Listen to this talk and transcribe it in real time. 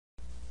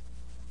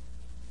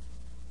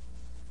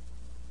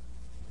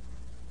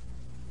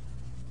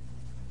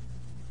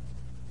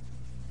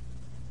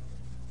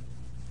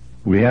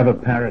We have a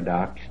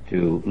paradox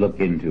to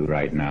look into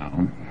right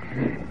now.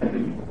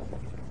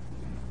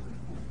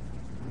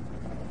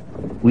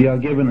 We are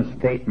given a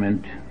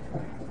statement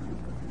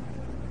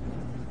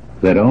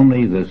that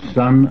only the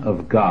Son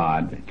of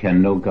God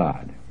can know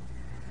God.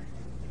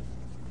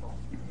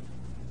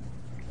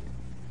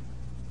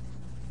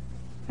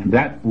 And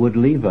that would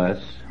leave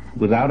us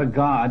without a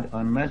God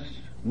unless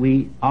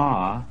we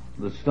are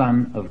the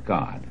Son of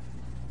God.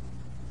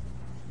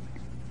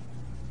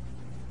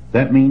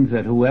 That means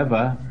that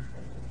whoever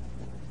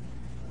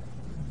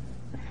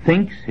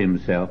thinks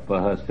himself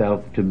or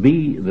herself to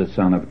be the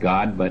Son of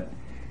God, but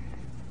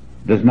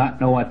does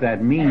not know what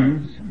that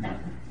means,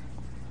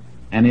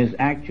 and is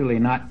actually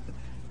not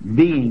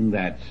being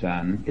that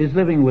Son, is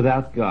living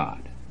without God.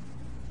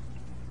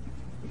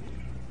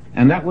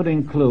 And that would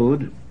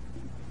include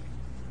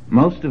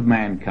most of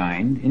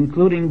mankind,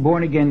 including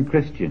born-again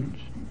Christians.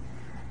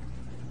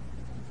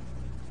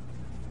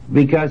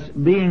 Because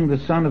being the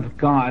Son of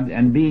God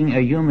and being a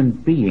human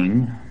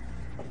being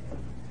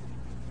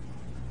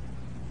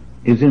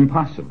is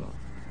impossible.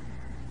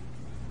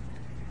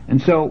 And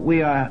so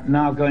we are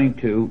now going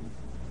to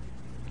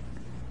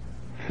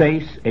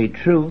face a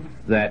truth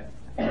that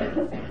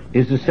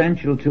is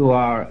essential to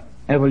our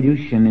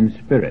evolution in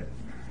spirit.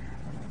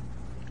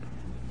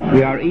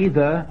 We are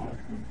either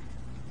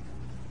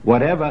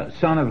whatever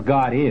Son of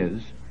God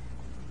is,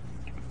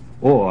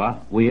 or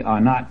we are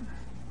not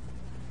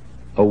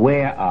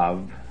aware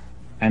of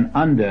and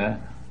under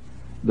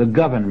the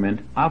government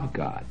of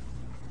God.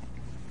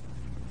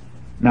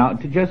 Now,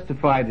 to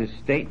justify this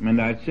statement,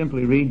 I'd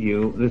simply read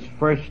you this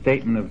first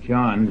statement of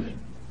John's,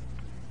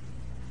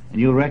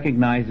 and you'll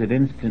recognize it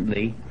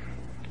instantly,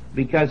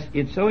 because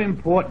it's so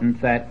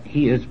important that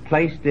he has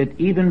placed it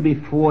even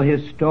before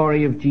his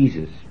story of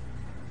Jesus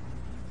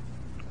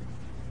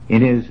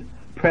in his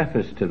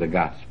preface to the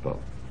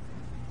gospel.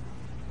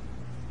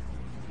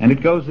 And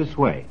it goes this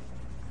way: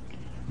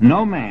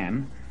 no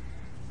man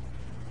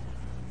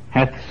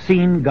hath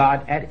seen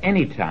God at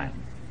any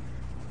time.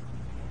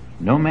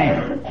 No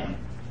man.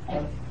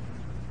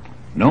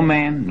 No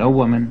man, no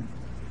woman,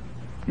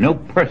 no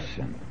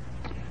person,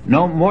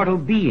 no mortal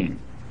being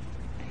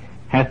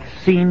hath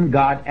seen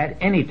God at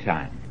any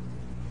time.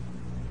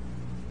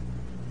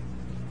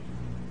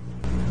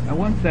 Now,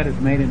 once that has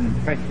made an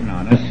impression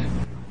on us,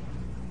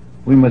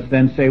 we must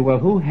then say, well,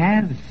 who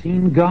has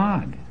seen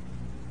God?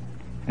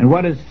 And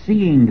what does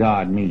seeing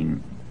God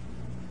mean?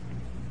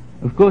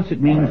 Of course,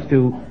 it means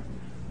to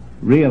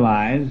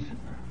realize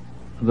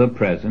the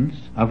presence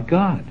of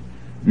God.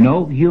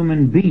 No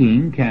human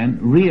being can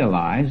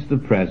realize the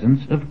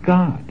presence of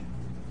God.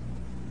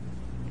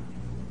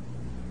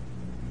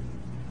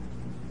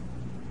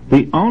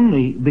 The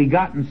only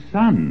begotten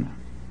Son,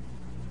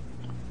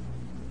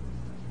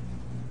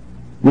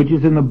 which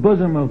is in the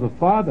bosom of the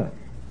Father,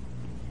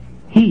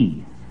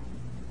 he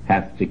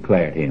hath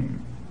declared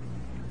him.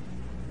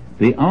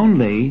 The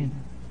only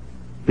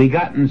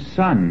begotten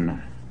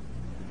Son,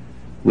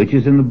 which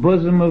is in the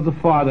bosom of the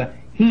Father,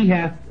 he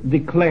hath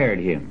declared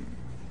him.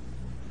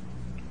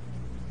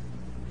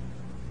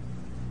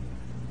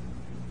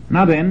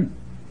 Now then,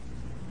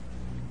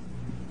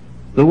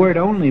 the word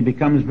only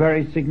becomes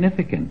very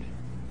significant.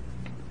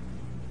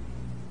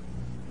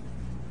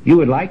 You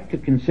would like to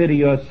consider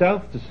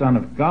yourself the Son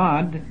of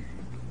God,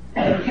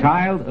 a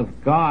child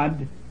of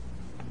God,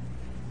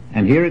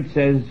 and here it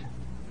says,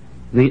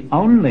 the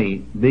only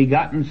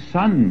begotten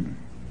Son,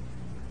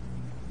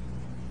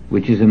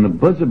 which is in the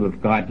bosom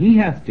of God, he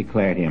hath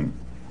declared him.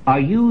 Are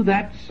you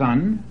that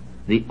Son,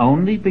 the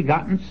only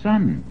begotten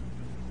Son?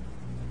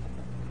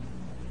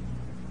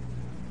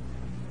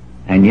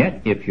 And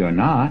yet, if you're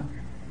not,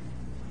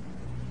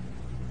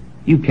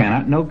 you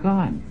cannot know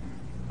God.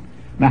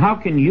 Now, how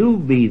can you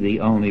be the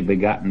only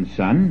begotten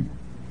Son,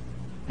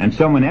 and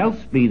someone else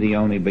be the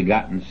only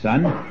begotten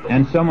Son,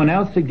 and someone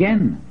else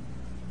again?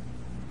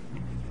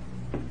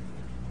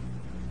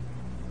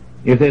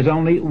 If there's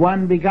only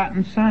one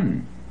begotten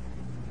Son,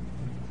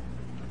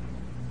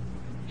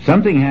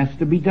 something has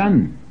to be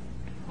done,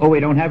 or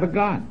we don't have a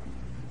God.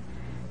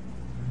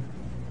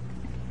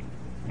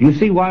 Do you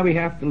see why we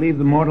have to leave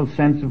the mortal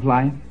sense of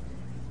life?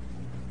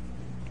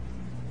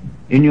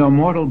 In your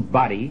mortal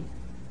body,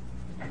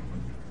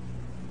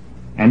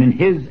 and in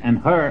his and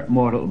her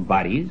mortal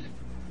bodies,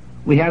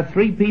 we have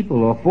 3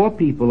 people, or 4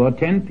 people, or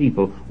 10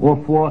 people, or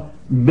 4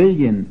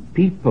 billion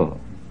people,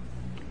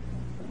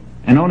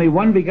 and only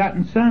one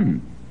begotten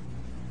Son.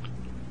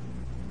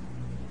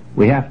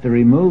 We have to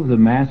remove the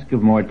mask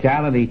of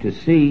mortality to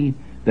see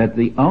that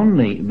the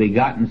only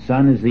begotten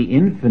Son is the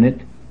infinite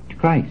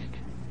Christ.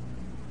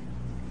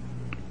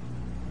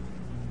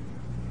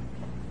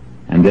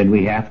 And then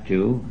we have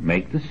to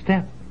make the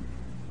step.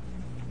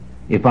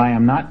 If I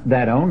am not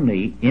that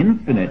only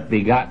infinite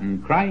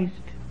begotten Christ,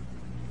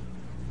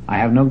 I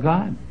have no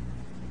God.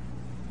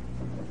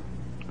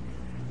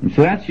 And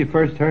so that's your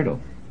first hurdle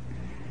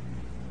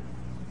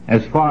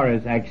as far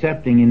as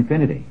accepting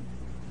infinity.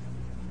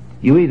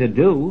 You either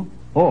do,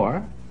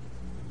 or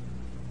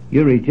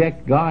you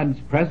reject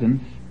God's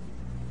presence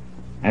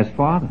as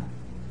Father.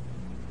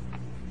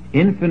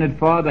 infinite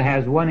Father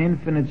has one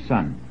infinite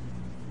Son.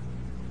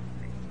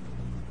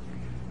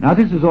 Now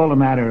this is all a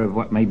matter of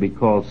what may be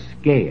called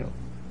scale.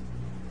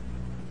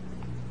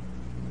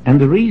 And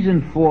the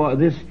reason for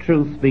this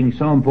truth being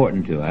so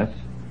important to us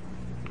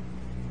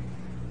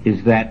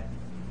is that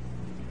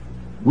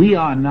we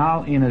are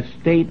now in a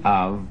state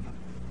of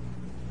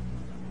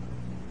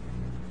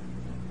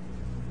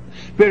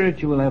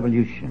spiritual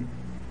evolution.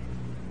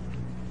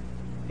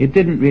 It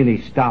didn't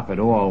really stop at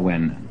all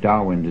when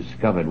Darwin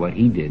discovered what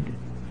he did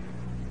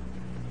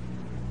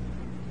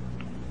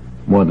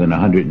more than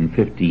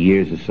 150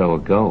 years or so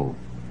ago.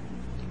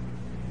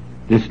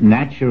 This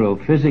natural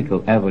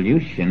physical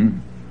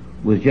evolution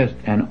was just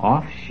an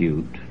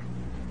offshoot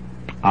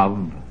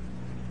of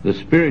the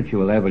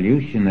spiritual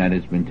evolution that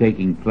has been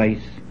taking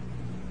place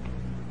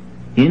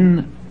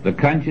in the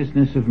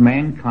consciousness of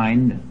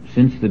mankind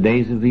since the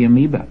days of the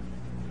amoeba.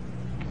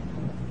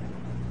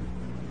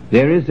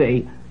 There is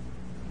a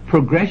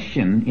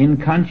progression in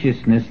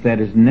consciousness that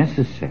is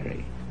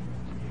necessary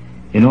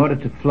in order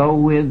to flow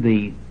with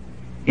the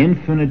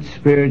infinite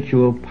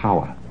spiritual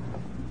power.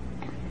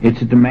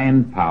 It's a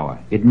demand power.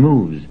 It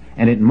moves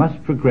and it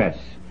must progress,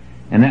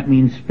 and that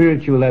means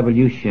spiritual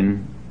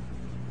evolution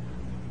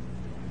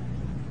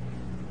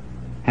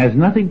has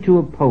nothing to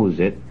oppose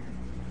it,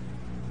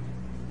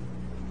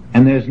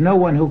 and there's no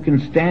one who can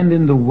stand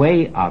in the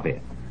way of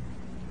it.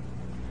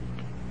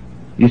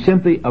 You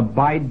simply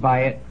abide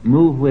by it,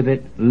 move with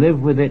it,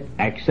 live with it,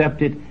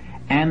 accept it,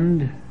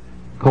 and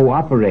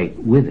cooperate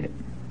with it.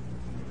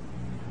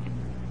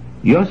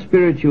 Your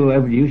spiritual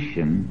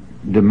evolution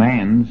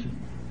demands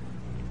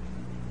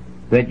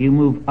that you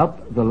move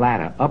up the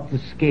ladder, up the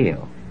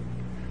scale.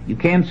 You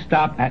can't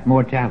stop at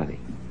mortality.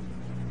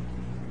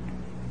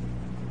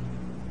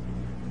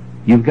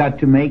 You've got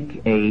to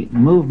make a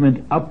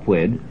movement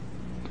upward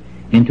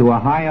into a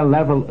higher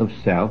level of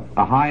self,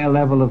 a higher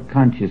level of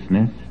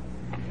consciousness,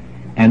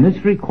 and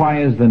this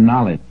requires the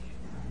knowledge,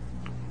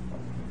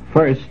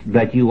 first,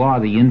 that you are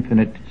the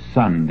infinite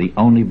Son, the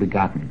only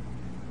begotten.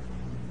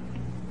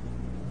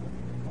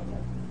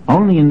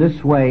 Only in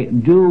this way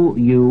do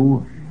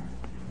you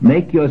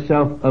make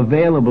yourself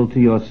available to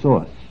your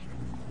source.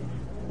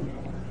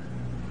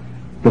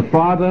 The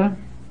Father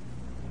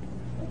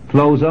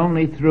flows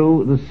only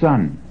through the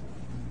Son.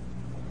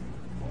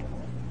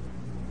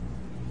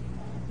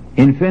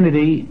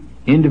 Infinity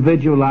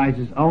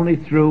individualizes only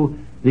through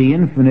the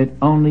infinite,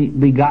 only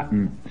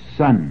begotten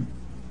Son.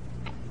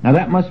 Now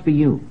that must be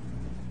you.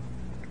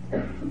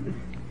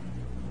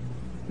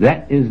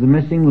 That is the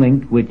missing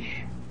link which,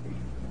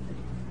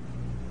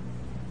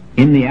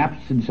 in the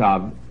absence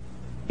of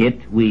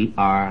it, we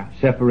are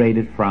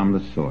separated from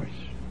the source.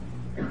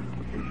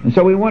 And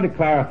so we want to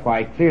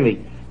clarify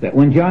clearly that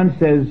when John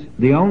says,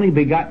 the only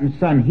begotten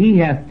Son, he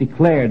hath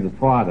declared the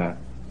Father,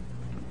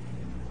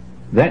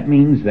 that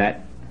means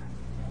that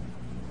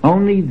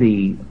only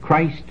the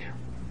Christ,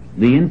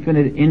 the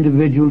infinite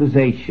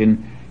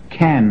individualization,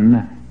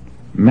 can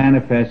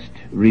manifest,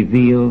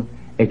 reveal,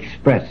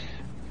 express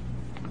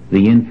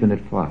the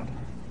infinite Father.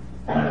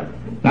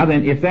 Now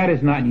then, if that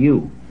is not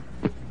you,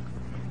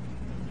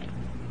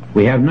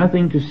 we have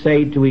nothing to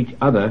say to each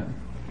other.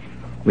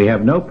 We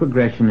have no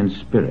progression in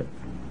spirit.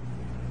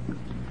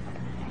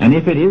 And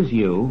if it is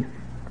you,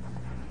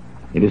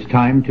 it is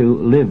time to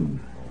live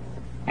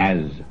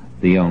as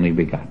the only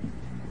begotten.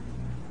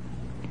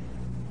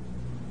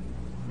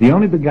 The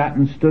only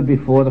begotten stood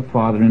before the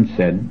Father and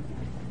said,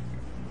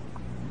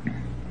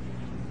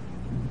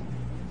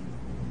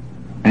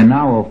 "And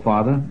now, O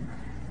Father,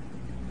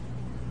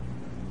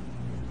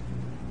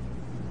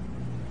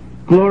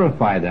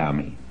 glorify thou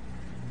me."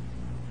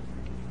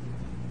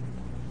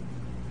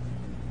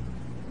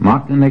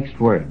 Mark the next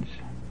words.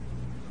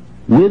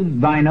 With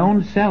thine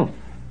own self.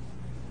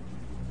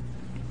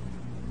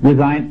 With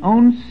thine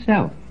own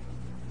self.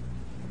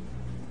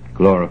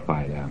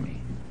 Glorify thou me.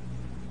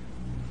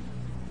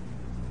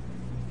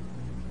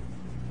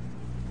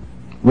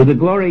 With the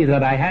glory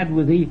that I had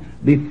with thee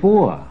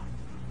before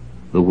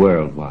the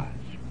world was.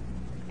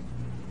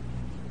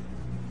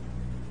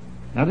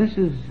 Now this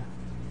is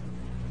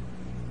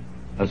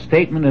a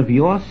statement of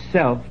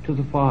yourself to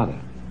the Father.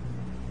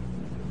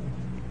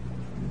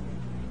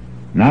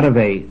 Not of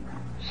a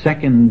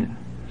second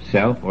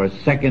self or a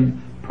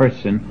second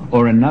person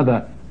or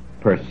another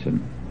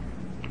person.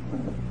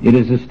 It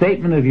is a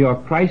statement of your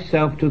Christ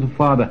self to the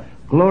Father.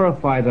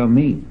 Glorify thou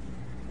me.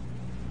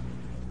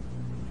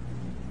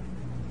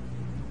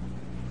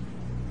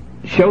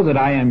 Show that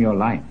I am your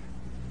life.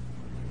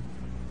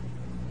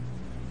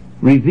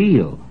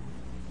 Reveal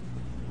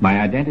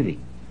my identity.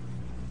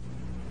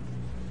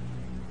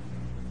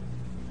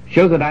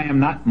 Show that I am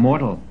not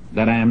mortal,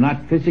 that I am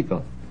not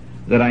physical,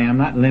 that I am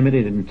not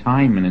limited in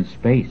time and in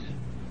space.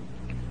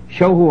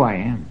 Show who I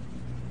am,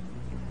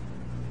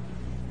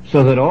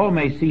 so that all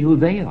may see who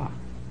they are.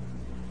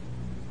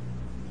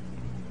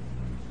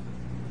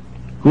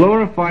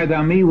 Glorify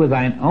thou me with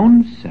thine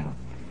own self.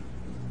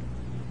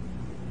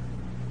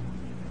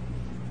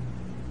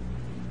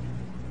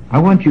 I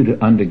want you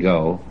to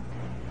undergo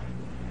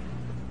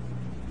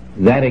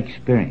that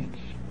experience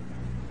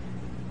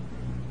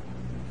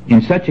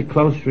in such a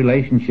close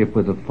relationship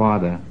with the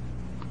Father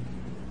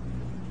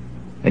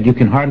that you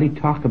can hardly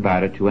talk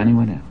about it to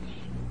anyone else.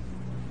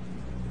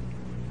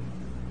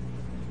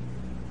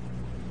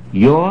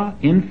 Your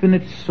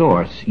infinite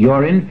source,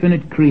 your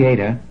infinite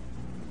creator,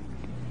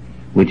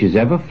 which is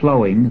ever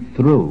flowing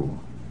through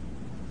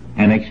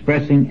and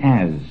expressing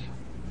as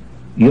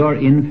your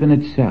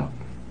infinite self,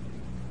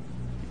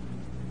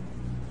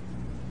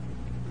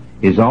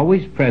 is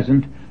always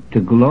present to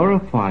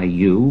glorify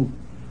you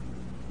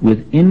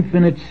with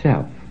infinite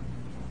self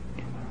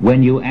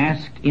when you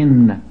ask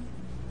in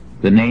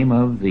the name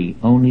of the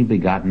only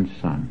begotten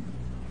Son.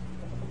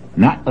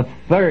 Not a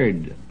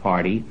third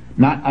party,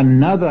 not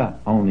another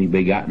only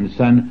begotten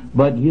Son,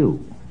 but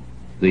you,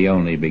 the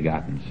only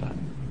begotten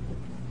Son.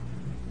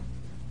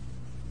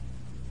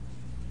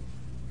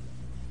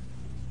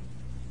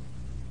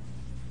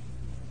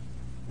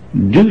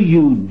 Do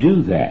you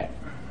do that?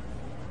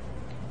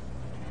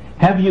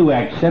 Have you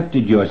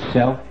accepted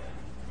yourself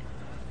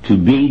to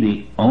be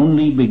the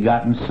only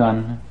begotten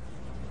Son,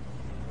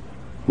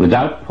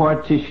 without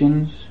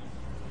partitions,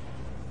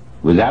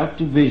 without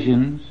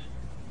divisions?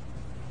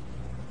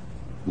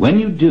 When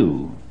you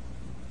do,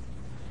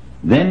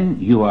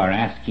 then you are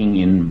asking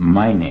in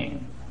my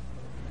name.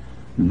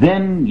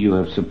 Then you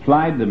have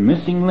supplied the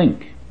missing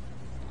link,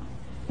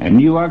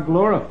 and you are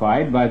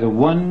glorified by the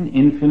one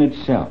infinite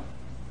self.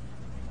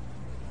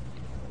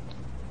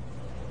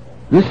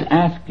 This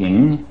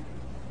asking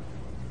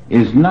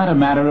is not a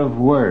matter of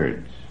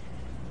words,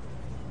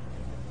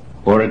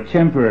 or a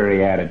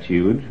temporary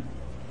attitude,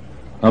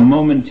 a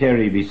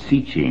momentary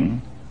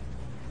beseeching,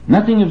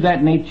 nothing of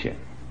that nature.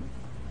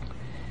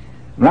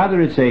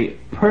 Rather, it's a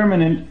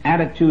permanent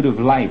attitude of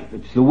life.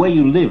 It's the way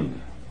you live.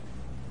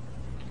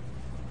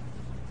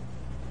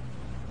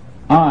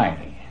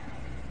 I,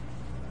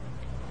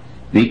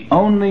 the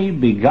only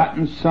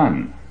begotten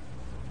Son,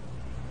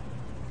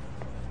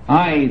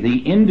 I,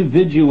 the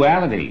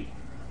individuality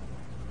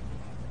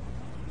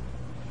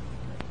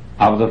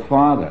of the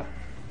Father,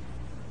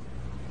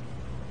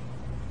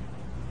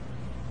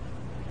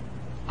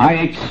 I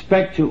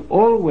expect to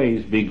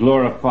always be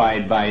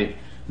glorified by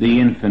the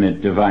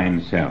infinite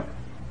divine self.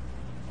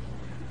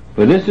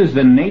 For this is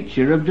the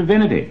nature of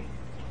divinity,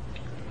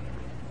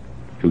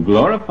 to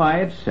glorify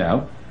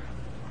itself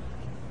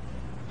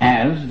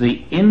as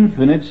the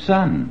infinite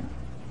Son.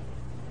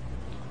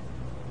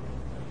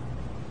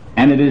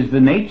 And it is the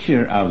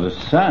nature of the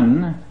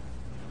Son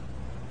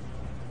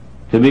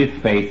to be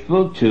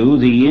faithful to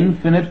the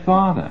infinite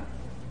Father,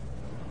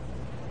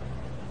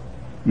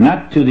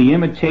 not to the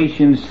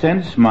imitation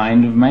sense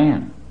mind of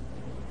man,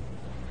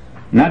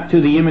 not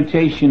to the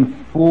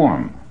imitation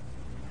form,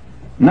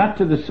 not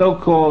to the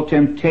so-called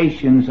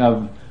temptations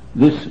of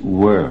this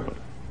world.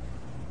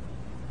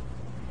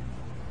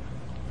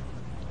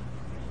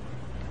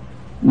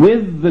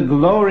 With the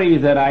glory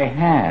that I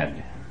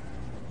had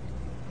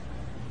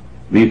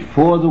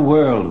before the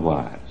world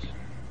was.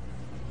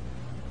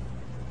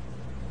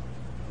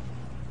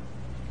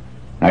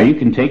 Now you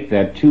can take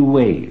that two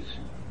ways.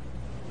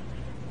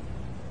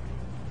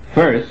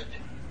 First,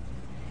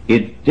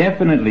 it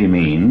definitely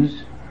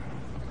means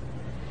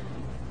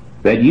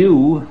that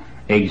you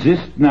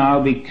exist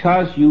now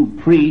because you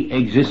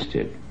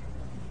pre-existed.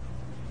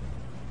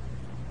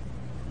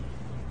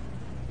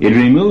 It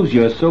removes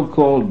your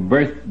so-called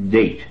birth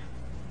date,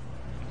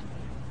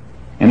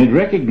 and it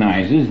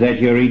recognizes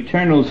that your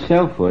eternal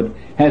selfhood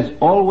has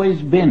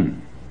always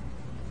been.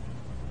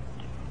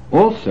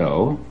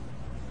 Also,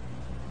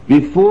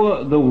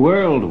 before the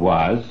world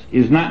was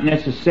is not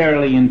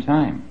necessarily in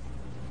time,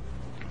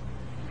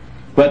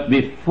 but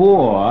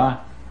before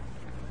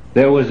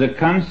there was a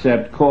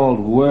concept called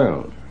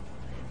world,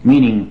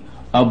 meaning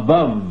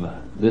above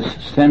this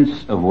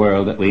sense of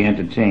world that we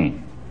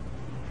entertain,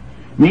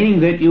 meaning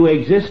that you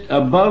exist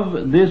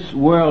above this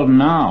world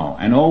now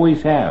and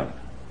always have,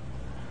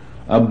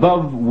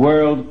 above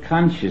world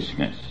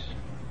consciousness.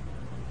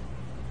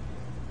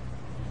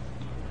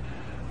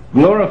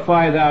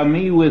 Glorify thou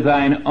me with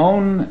thine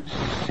own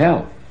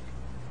self.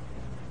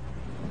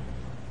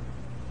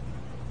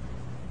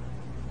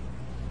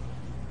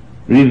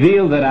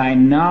 Reveal that I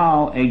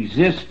now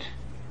exist,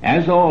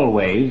 as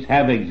always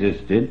have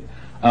existed,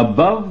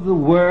 above the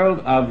world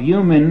of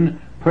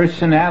human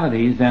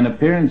personalities and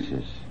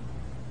appearances.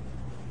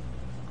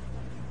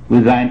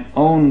 With thine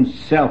own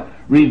self.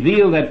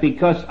 Reveal that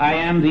because I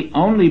am the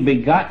only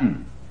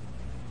begotten,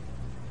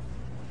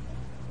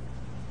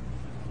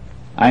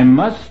 I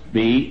must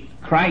be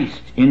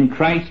Christ, in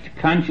Christ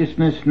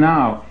consciousness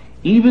now,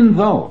 even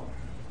though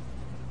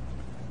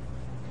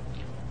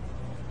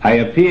I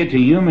appear to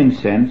human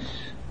sense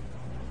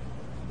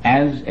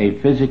as a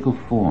physical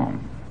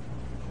form.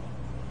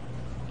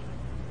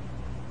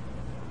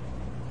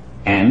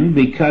 And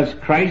because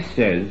Christ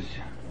says,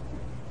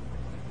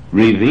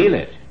 reveal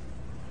it,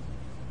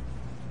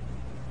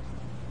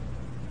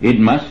 it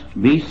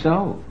must be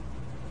so.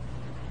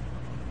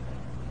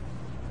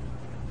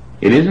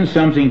 It isn't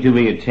something to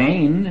be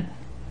attained.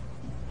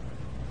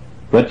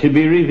 but to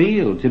be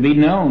revealed, to be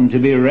known, to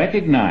be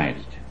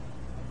recognized,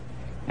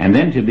 and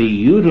then to be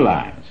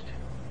utilized.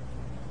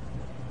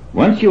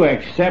 Once you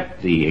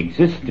accept the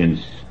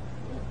existence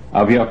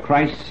of your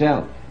Christ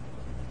self,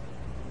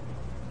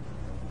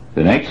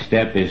 the next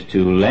step is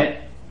to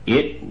let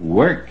it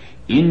work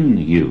in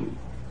you.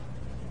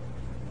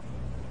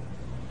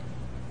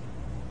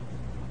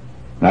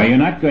 Now, you're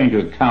not going to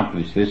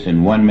accomplish this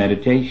in one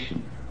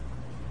meditation.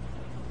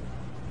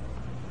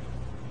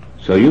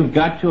 So you've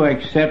got to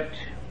accept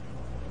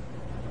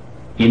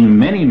in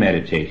many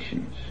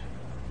meditations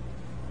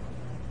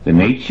the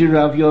nature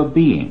of your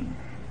being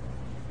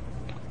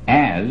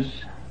as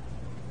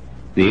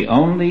the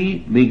only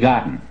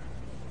begotten.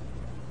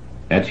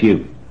 That's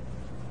you.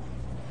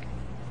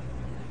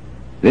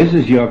 This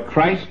is your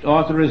Christ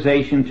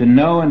authorization to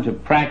know and to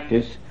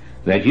practice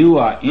that you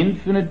are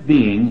infinite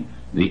being,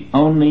 the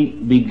only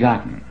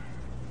begotten.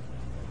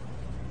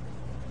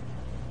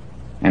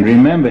 And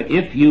remember,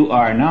 if you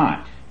are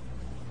not,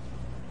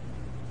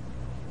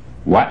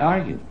 what are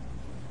you?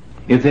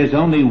 If there's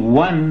only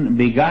one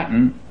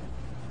begotten,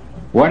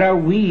 what are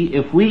we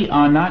if we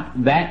are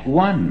not that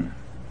one?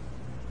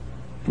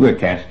 We're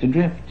cast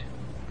adrift.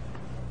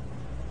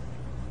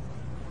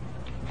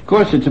 Of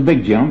course, it's a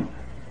big jump,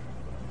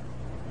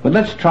 but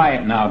let's try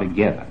it now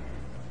together.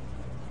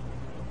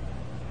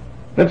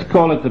 Let's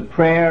call it the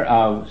prayer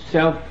of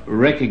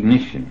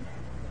self-recognition.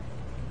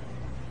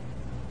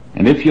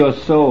 And if your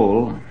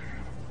soul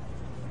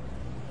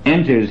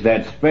enters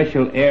that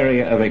special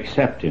area of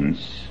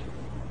acceptance,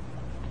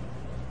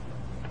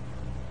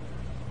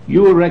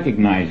 you will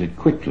recognize it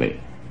quickly.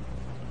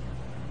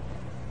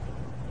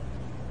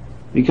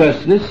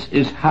 Because this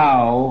is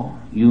how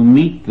you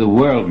meet the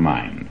world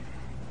mind,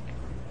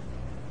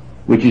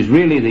 which is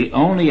really the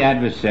only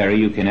adversary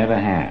you can ever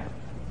have.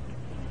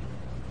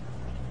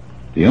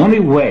 The only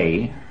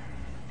way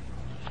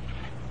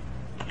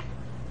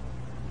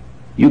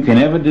you can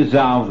ever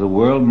dissolve the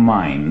world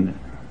mind,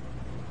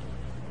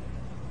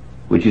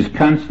 which is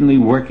constantly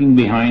working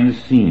behind the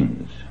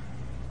scenes,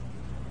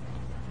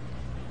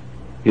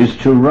 is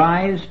to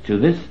rise to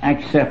this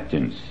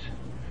acceptance,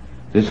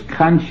 this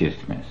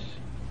consciousness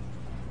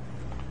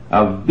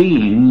of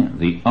being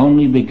the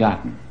only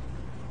begotten.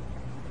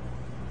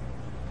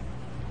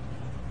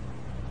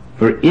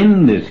 For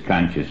in this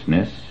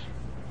consciousness,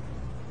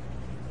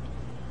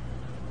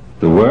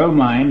 the world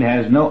mind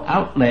has no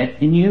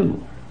outlet in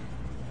you.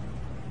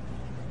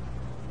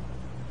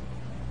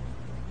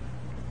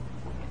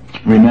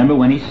 Remember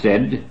when he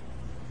said,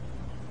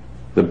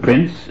 "The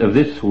prince of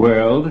this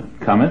world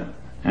cometh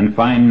and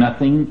find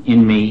nothing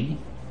in me,"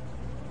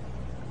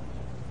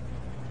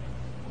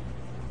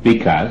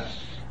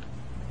 because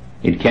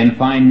it can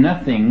find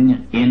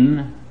nothing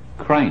in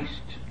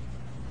Christ.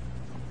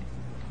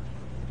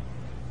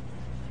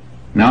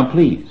 Now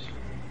please,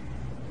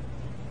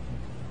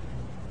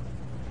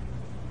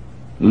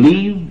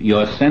 leave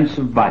your sense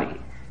of body.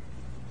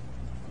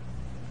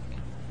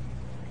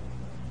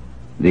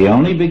 The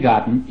only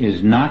begotten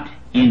is not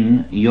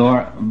in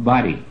your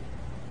body.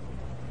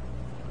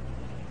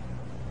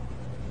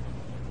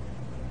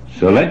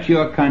 So let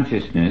your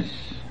consciousness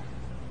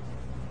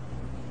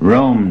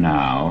roam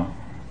now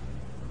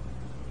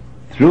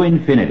through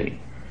infinity.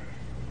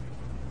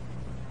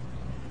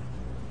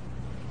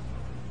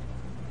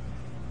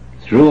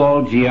 Through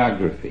all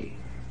geography.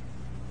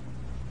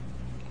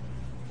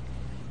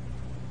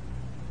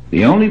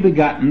 The only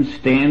begotten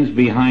stands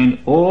behind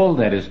all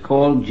that is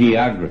called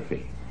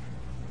geography.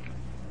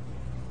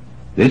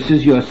 This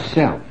is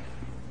yourself.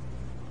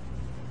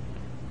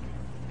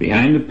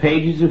 Behind the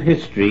pages of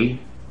history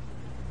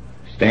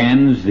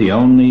stands the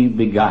only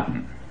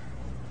begotten.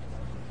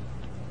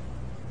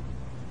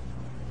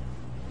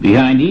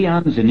 Behind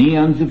eons and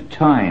eons of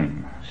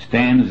time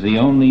stands the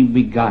only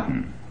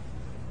begotten.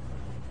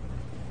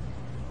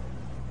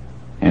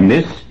 And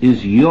this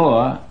is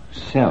your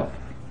self.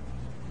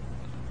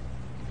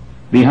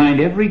 Behind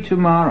every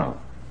tomorrow,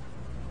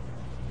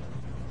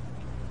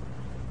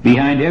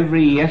 behind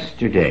every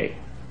yesterday,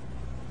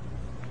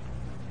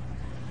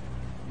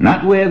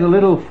 not where the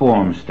little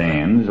form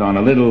stands on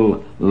a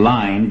little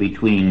line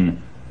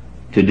between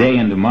today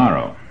and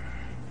tomorrow,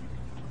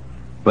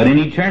 but in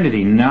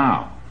eternity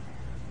now,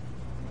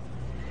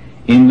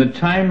 in the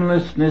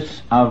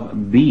timelessness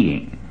of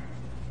being,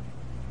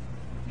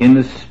 in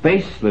the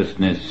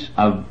spacelessness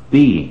of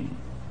being,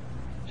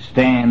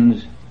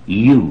 stands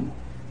you,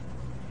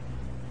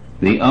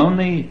 the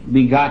only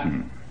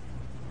begotten,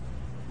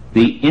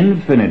 the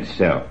infinite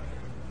self.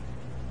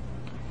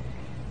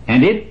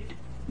 And it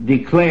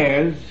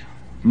declares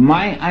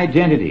my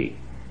identity,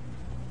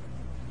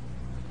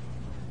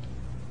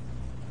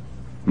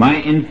 my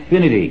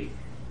infinity,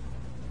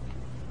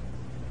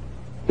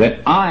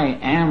 that I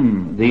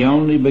am the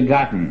only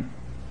begotten.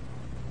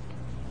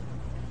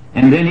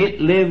 And then it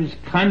lives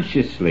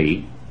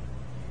consciously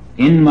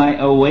in my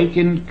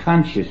awakened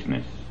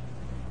consciousness,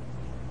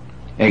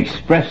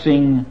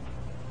 expressing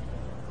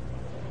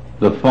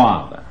the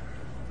Father.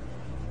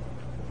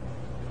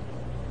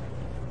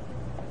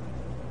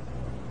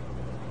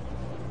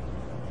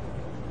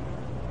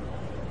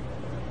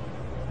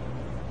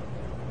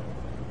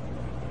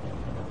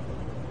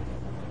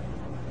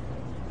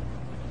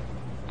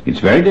 It's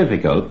very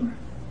difficult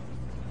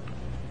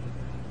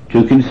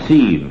to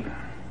conceive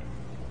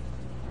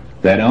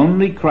that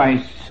only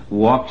Christ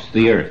walks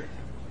the earth,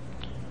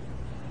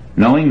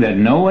 knowing that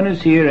no one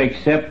is here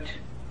except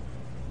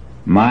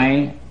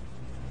my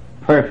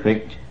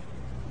perfect,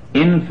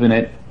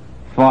 infinite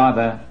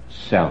Father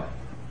Self.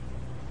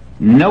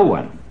 No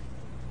one.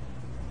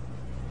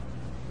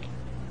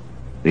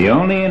 The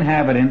only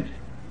inhabitant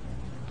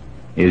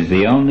is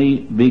the only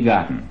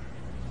begotten.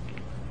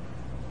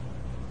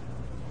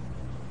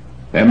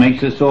 That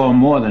makes us all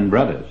more than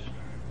brothers.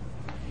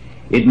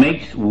 It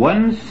makes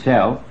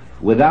oneself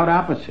without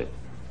opposite.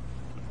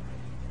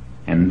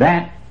 And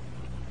that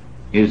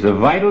is the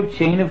vital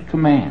chain of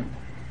command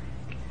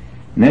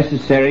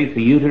necessary for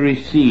you to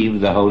receive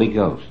the Holy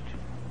Ghost.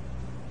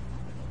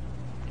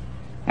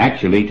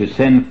 Actually, to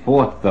send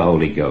forth the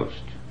Holy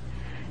Ghost,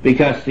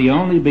 because the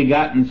only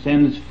begotten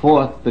sends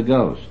forth the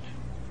Ghost.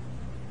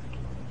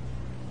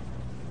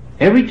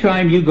 Every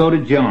time you go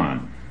to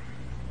John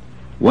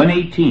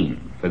 1:18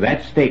 for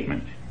that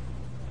statement,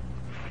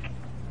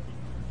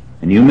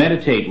 and you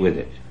meditate with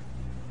it,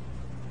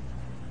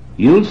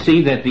 you'll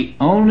see that the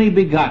only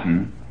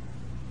begotten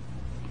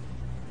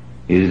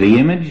is the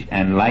image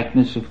and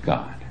likeness of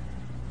God.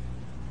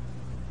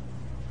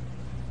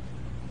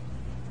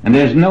 And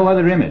there's no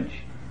other image,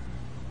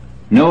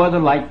 no other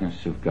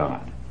likeness of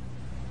God.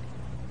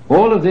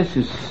 All of this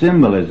is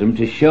symbolism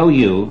to show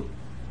you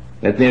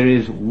that there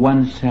is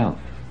one self.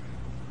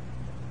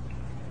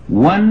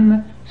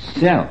 One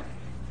self,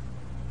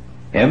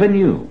 ever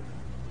new,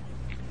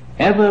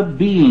 ever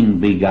being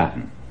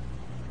begotten,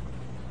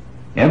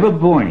 ever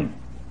born,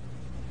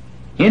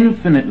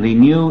 infinitely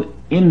new,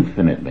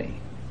 infinitely.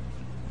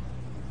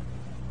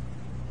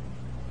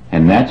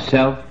 And that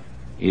self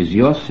is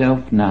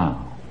yourself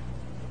now.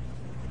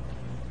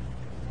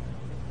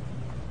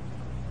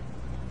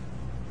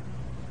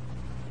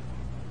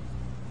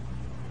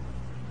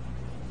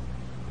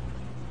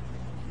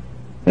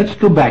 Let's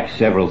go back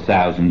several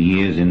thousand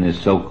years in this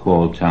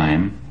so-called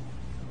time.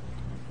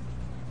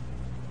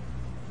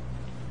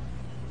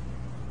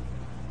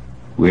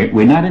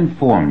 We're not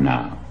informed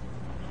now.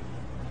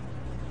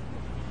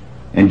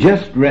 And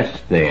just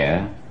rest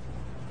there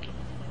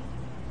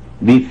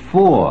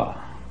before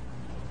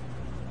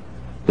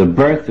the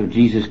birth of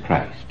Jesus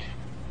Christ.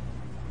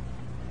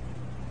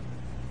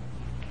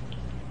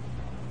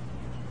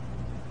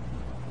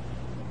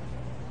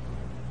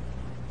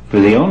 For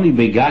the only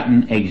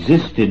begotten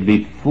existed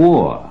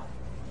before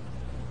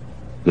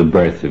the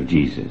birth of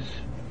Jesus.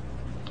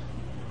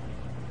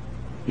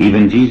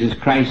 Even Jesus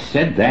Christ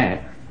said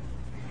that.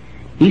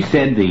 He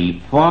said, "The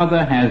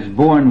Father has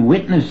borne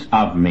witness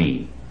of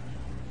me."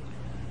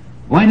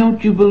 Why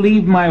don't you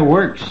believe my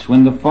works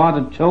when the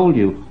Father told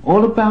you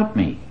all about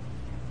me?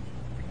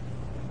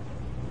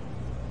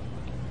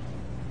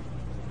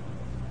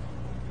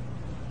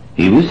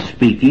 He was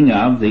speaking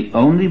of the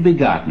only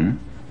begotten,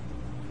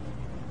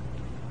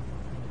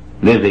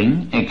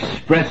 living,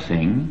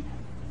 expressing,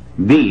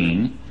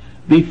 being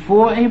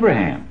before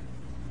Abraham,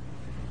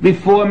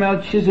 before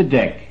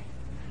Melchizedek,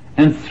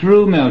 and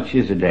through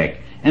Melchizedek,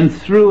 and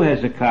through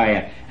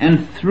Hezekiah,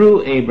 and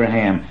through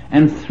Abraham,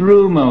 and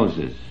through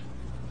Moses,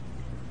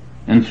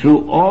 and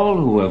through all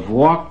who have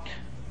walked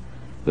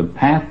the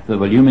path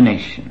of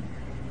illumination.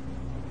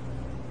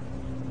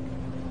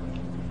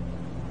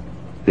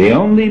 The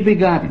only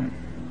begotten,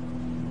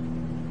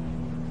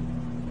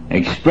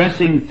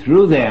 expressing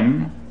through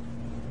them,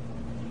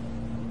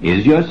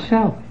 is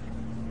yourself.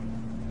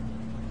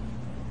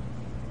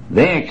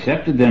 They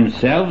accepted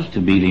themselves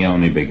to be the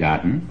only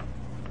begotten.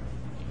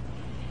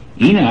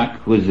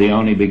 Enoch was the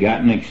only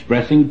begotten,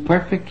 expressing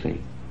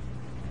perfectly.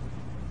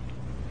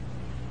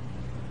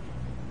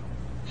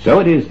 So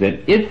it is that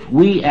if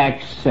we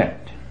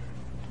accept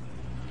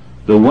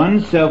the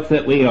one self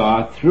that we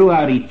are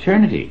throughout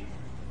eternity,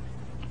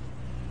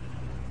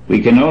 we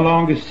can no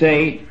longer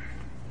say,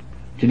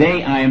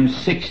 today I am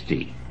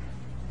 60,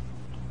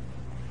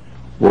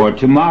 or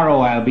tomorrow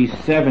I'll be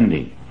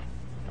 70,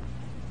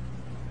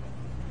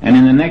 and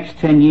in the next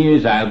 10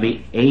 years I'll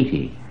be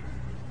 80.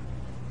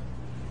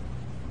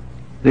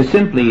 There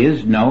simply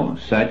is no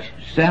such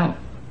self.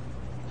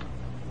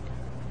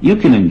 You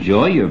can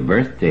enjoy your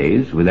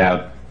birthdays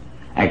without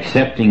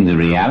accepting the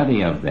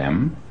reality of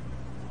them.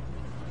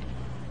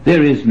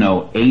 There is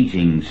no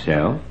aging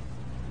self.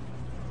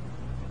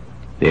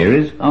 There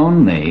is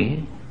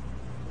only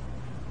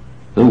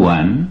the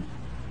one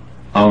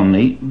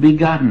only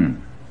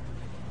begotten.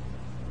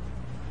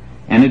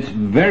 And it's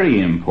very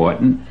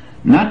important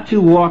not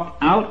to walk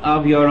out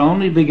of your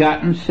only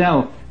begotten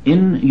self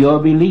in your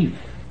belief.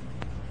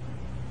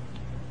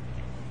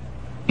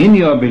 In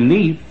your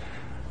belief,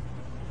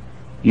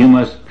 you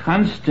must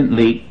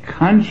constantly,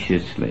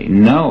 consciously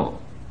know,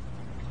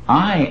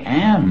 I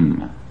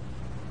am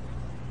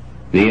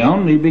the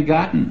only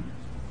begotten.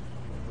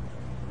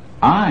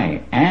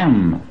 I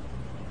am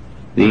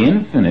the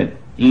infinite,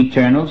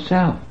 eternal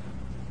self.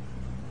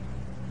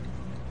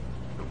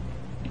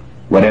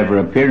 Whatever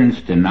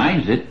appearance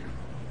denies it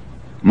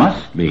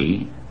must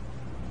be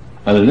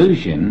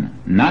illusion,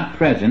 not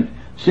present,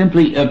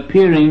 simply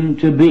appearing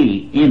to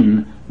be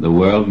in the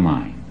world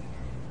mind.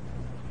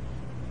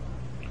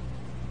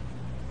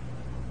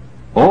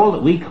 All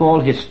that we call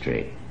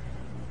history,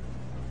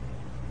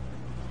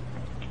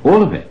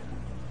 all of it,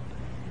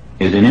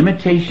 is an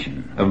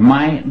imitation of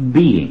my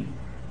being.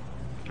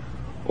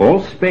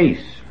 All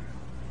space,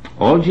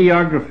 all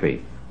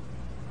geography,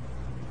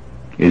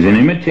 is an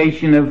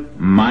imitation of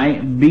my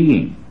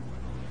being.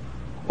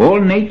 All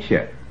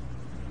nature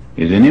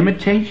is an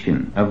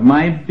imitation of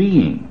my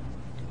being,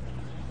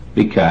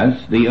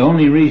 because the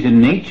only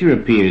reason nature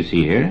appears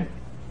here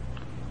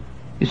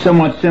is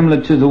somewhat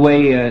similar to the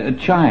way a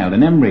child,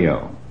 an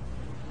embryo,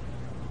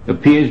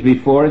 appears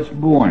before it's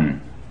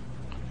born,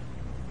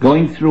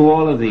 going through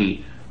all of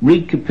the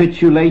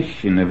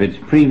recapitulation of its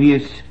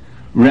previous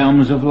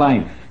realms of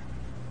life,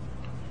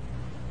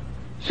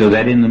 so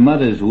that in the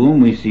mother's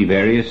womb we see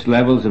various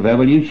levels of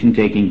evolution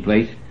taking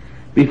place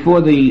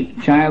before the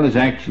child is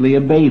actually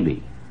a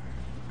baby.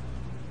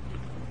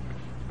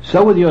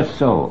 So with your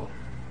soul.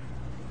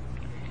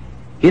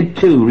 It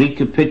too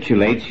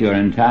recapitulates your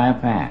entire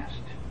past.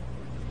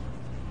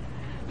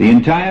 The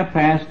entire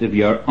past of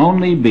your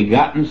only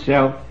begotten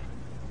self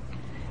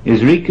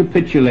is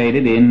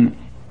recapitulated in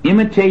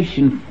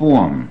imitation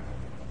form,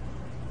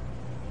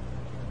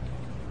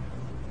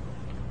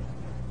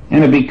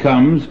 and it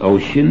becomes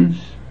oceans,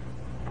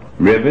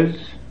 rivers,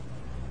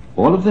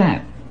 all of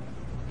that.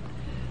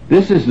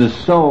 This is the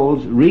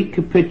soul's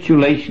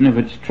recapitulation of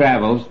its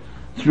travels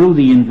through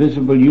the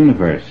invisible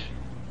universe.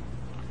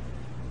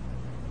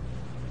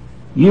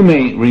 You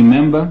may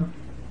remember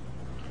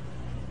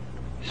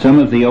some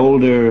of the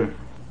older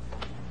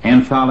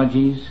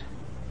anthologies,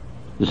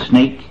 the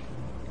snake,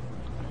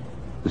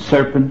 the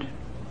serpent,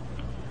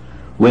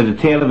 where the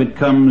tail of it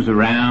comes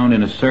around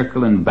in a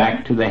circle and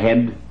back to the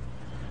head,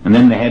 and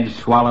then the head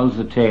swallows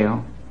the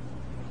tail.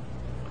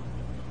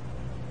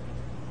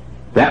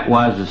 That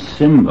was a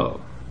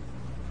symbol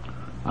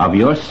of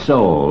your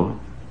soul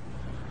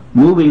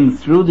moving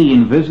through the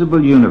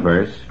invisible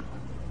universe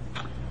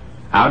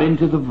out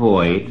into the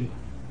void,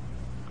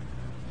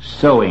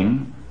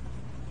 sowing,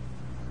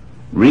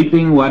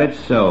 reaping what it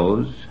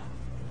sows,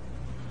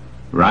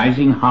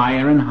 rising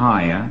higher and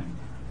higher,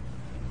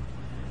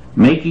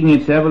 making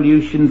its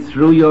evolution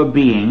through your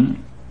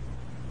being,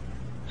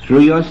 through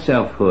your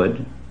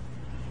selfhood,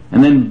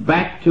 and then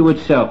back to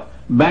itself,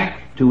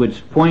 back to its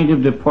point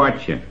of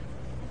departure.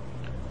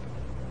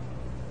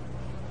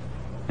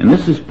 And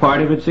this is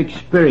part of its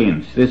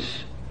experience,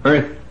 this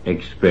earth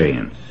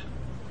experience.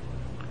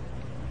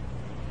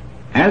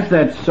 As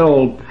that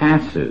soul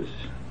passes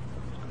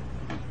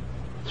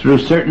through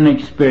certain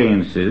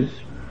experiences,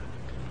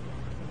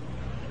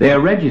 they are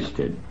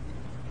registered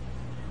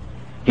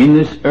in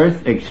this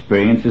earth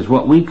experience as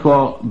what we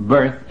call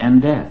birth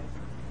and death,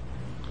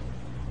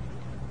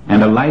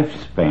 and a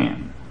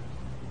lifespan,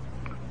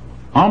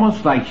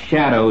 almost like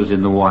shadows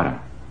in the water.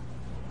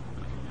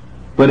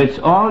 But it's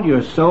all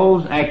your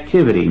soul's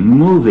activity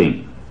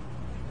moving.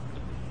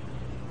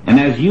 And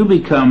as you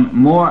become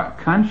more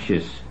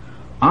conscious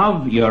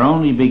of your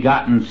only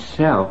begotten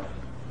self,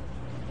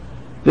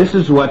 this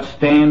is what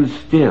stands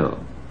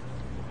still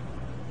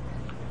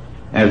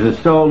as the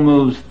soul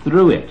moves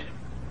through it,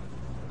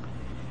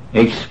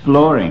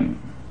 exploring,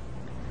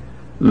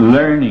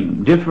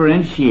 learning,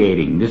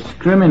 differentiating,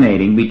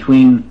 discriminating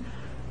between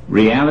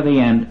reality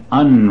and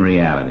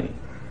unreality,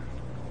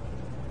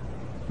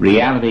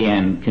 reality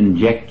and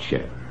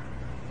conjecture.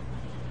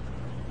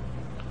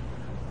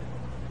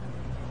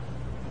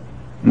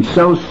 And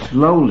so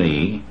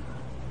slowly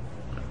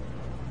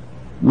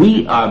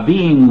we are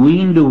being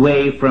weaned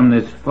away from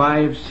this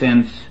 5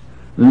 sense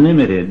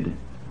limited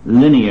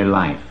linear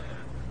life.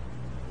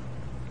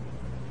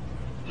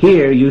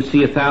 Here you see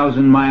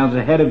 1,000 miles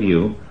ahead of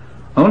you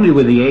only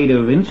with the aid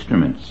of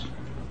instruments.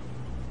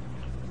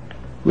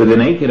 With the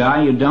naked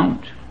eye you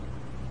don't.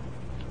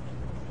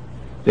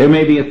 There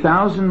may be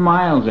 1,000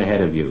 miles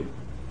ahead of you,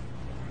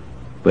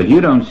 but you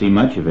don't see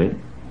much of it.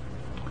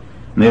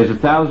 And there's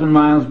 1,000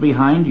 miles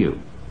behind you,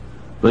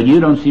 but you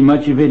don't see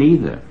much of it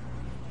either.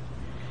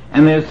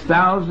 And there's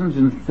thousands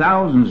and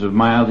thousands of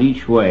miles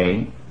each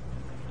way,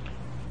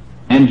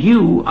 and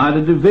you are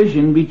the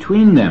division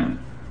between them.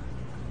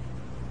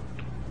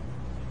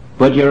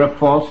 But you're a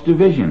false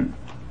division.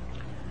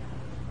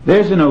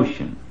 There's an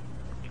ocean,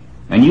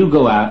 and you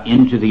go out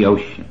into the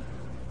ocean.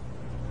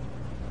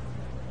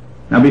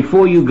 Now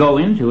before you go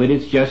into it,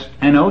 it's just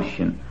an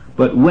ocean.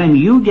 But when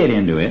you get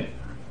into it,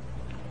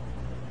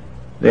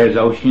 there's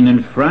ocean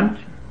in front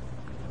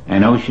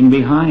and ocean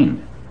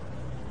behind.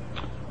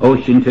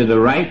 Ocean to the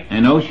right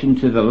and ocean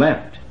to the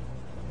left.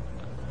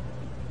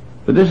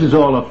 But this is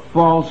all a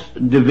false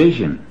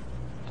division.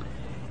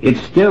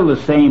 It's still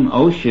the same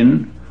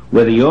ocean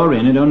whether you're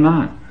in it or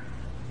not.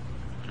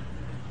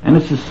 And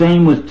it's the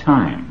same with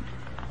time.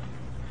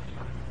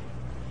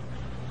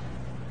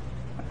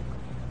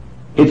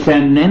 It's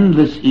an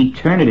endless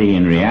eternity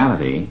in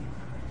reality,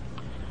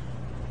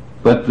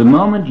 but the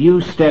moment you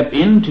step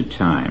into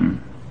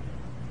time,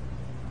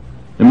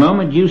 The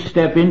moment you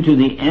step into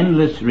the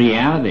endless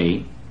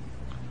reality,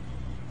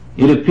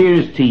 it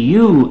appears to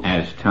you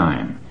as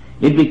time.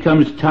 It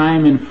becomes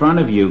time in front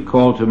of you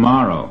called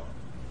tomorrow,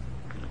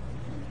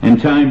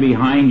 and time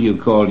behind you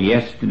called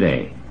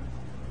yesterday.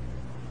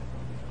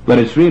 But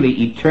it's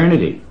really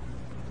eternity.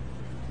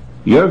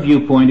 Your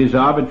viewpoint is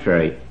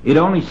arbitrary. It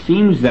only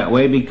seems that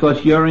way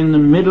because you're in the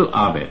middle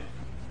of it.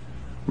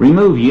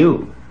 Remove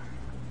you,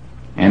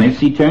 and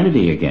it's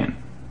eternity again.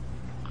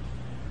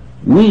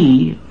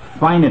 We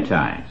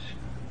finitize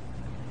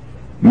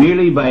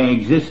merely by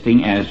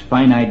existing as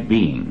finite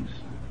beings.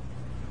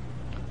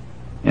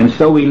 And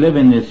so we live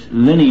in this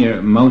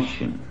linear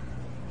motion,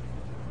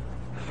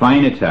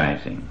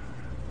 finitizing,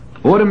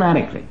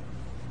 automatically.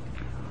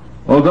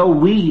 Although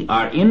we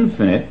are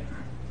infinite,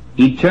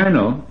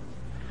 eternal,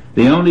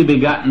 the only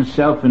begotten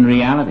self in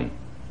reality.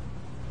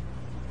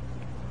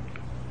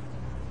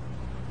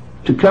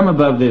 To come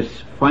above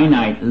this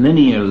finite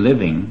linear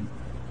living,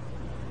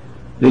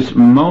 this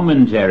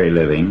momentary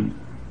living,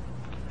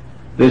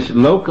 this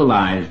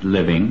localized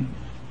living,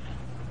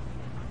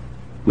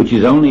 which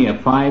is only a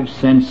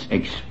 5-sense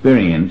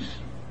experience,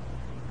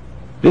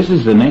 this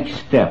is the next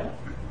step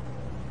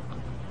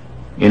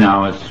in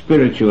our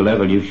spiritual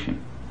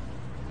evolution.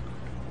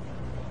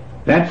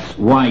 That's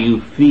why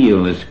you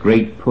feel this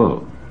great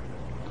pull.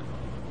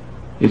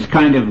 It's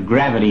kind of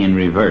gravity in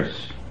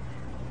reverse.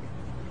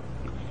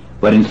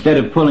 But instead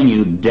of pulling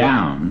you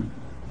down,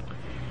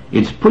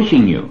 it's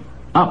pushing you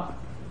up.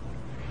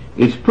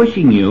 It's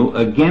pushing you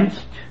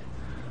against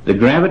the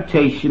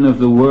gravitation of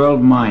the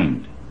world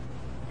mind,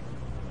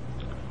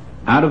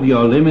 out of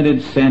your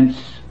limited sense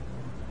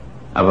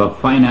of a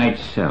finite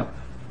self.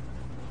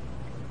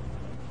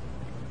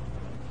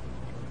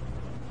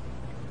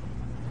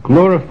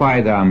 Glorify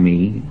thou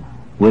me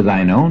with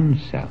thine own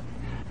self.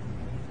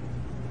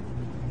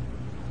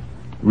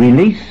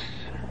 Release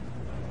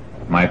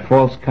my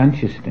false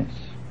consciousness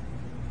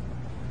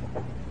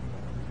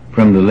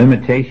from the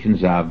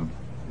limitations of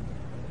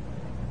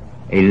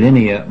a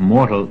linear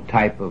mortal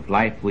type of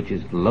life which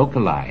is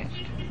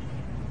localized,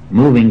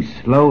 moving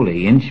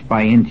slowly, inch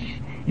by inch,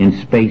 in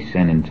space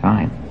and in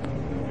time.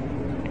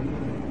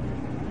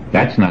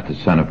 That's not the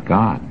Son of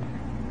God.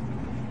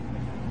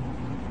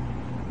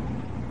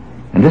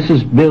 And this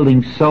is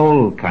building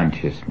soul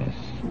consciousness,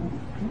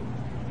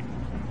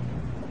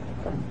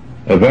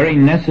 a very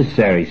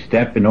necessary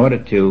step in order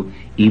to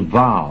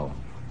evolve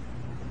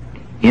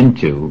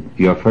into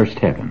your first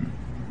heaven.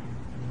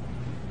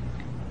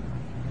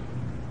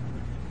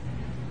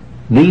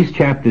 These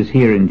chapters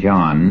here in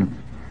John,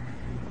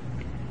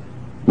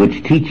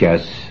 which teach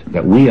us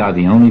that we are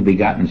the only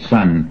begotten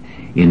Son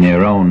in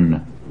their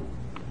own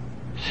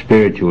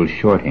spiritual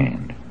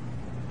shorthand,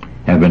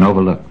 have been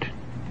overlooked.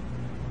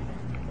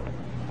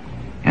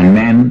 And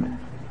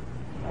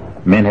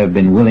men have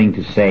been willing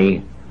to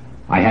say,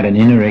 I had an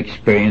inner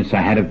experience,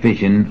 I had a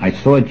vision, I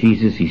saw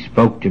Jesus, he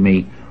spoke to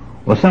me,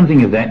 or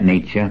something of that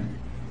nature,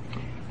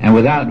 and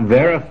without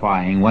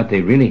verifying what they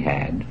really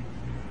had,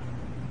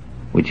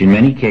 which in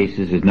many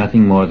cases is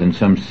nothing more than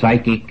some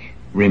psychic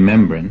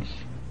remembrance,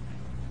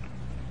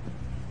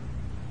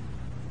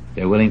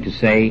 they're willing to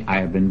say, I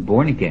have been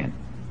born again.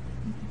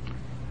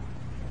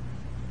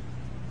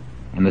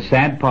 And the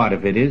sad part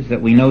of it is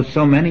that we know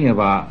so many of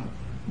our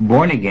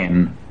born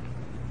again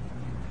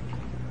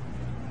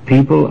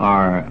people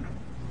are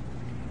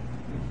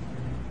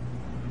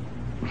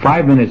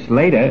 5 minutes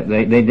later,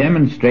 they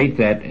demonstrate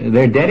that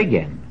they're dead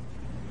again,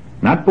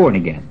 not born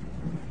again.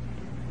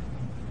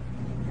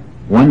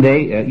 One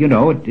day,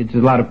 it's a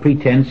lot of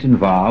pretense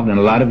involved and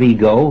a lot of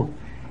ego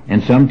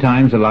and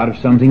sometimes a lot of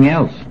something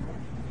else,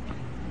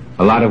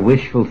 a lot of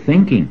wishful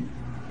thinking.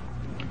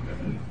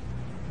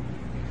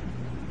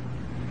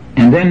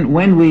 And then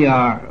when we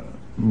are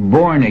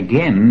born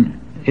again,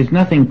 it's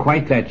nothing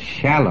quite that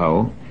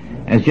shallow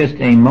as just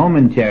a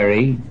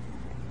momentary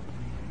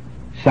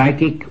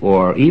psychic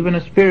or even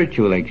a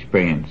spiritual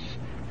experience.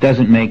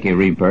 Doesn't make a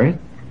rebirth.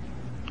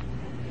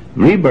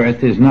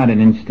 Rebirth is not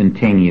an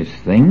instantaneous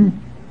thing.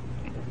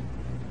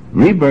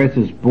 Rebirth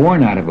is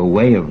born out of a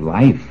way of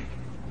life,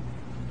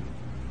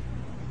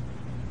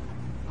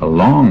 a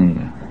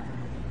long,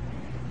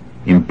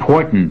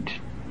 important,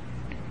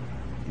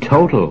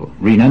 total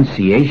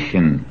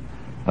renunciation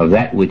of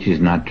that which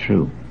is not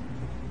true.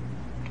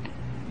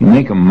 You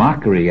make a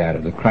mockery out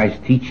of the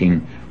Christ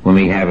teaching when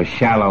we have a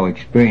shallow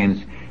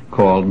experience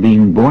called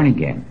being born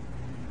again.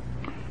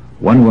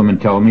 One woman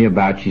told me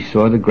about, she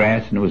saw the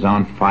grass and it was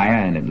on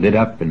fire and it lit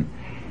up, and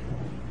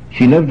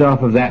she lived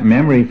off of that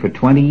memory for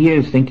 20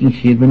 years thinking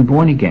she had been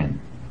born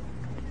again,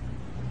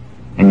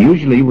 and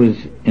usually was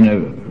in a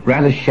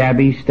rather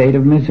shabby state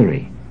of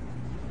misery.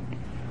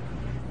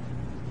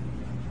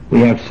 We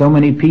have so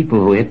many people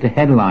who hit the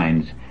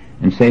headlines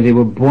and say they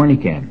were born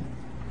again.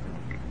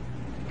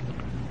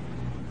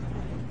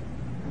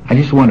 I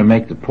just want to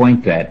make the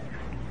point that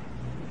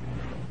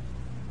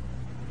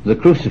the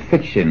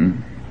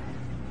crucifixion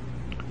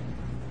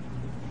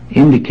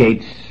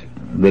indicates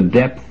the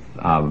depth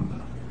of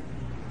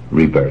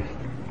rebirth.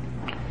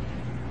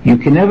 You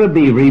can never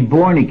be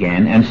reborn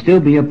again and still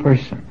be a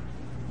person.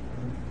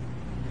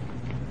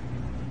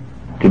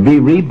 To be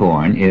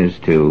reborn is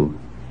to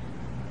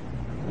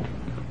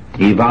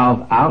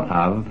evolve out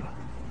of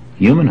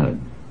humanhood,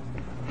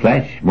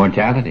 flesh,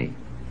 mortality,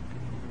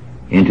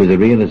 into the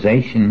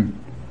realization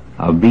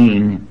of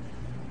being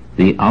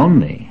the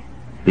only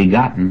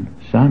begotten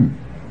Son.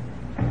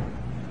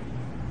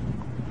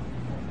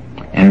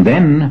 And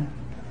then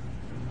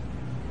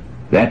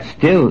that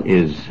still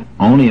is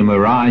only a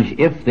mirage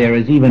if there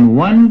is even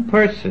one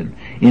person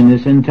in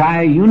this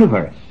entire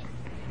universe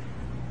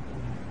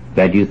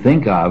that you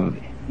think of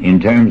in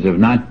terms of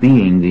not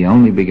being the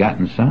only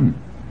begotten Son.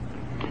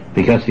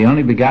 Because the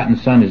only begotten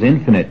Son is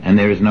infinite and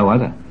there is no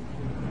other.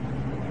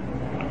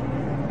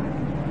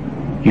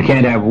 You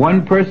can't have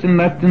one person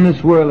left in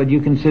this world that you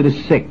consider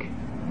sick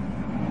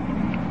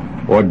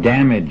or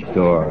damaged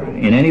or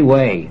in any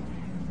way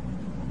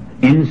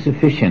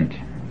insufficient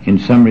in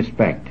some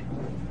respect.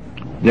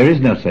 There is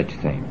no such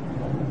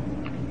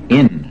thing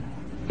in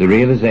the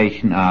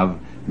realization of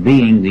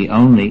being the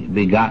only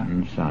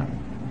begotten Son.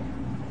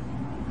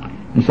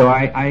 And so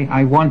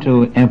I want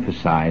to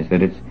emphasize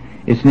that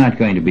it's not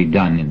going to be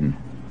done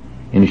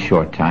in a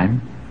short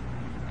time.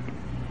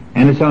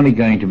 And it's only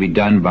going to be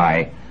done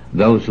by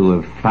those who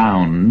have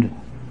found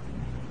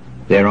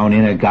their own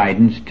inner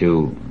guidance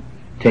to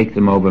take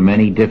them over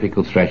many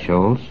difficult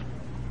thresholds.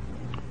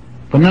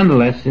 But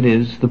nonetheless, it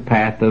is the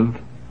path of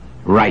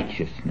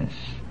righteousness.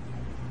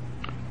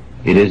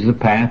 It is the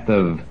path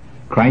of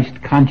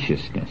Christ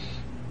consciousness.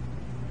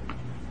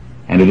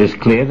 And it is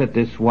clear that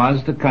this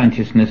was the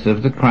consciousness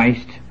of the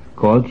Christ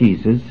called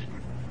Jesus,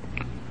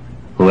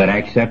 who had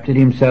accepted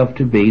himself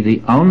to be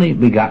the only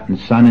begotten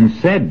Son and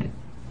said,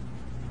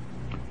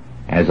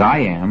 "As I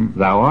am,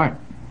 thou art.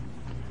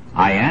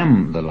 I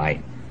am the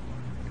light,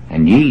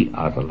 and ye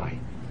are the light."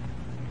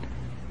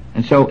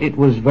 And so it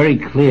was very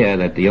clear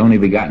that the only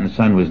begotten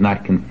Son was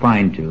not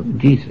confined to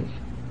Jesus.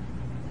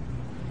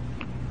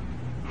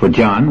 For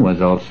John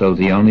was also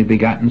the only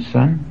begotten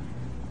Son,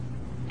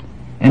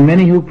 and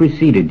many who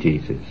preceded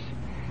Jesus,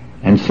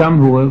 and some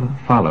who have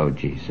followed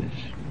Jesus.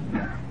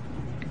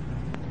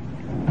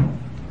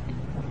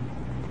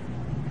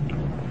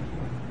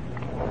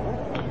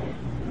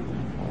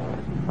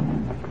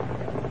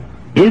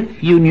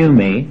 If you knew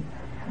me,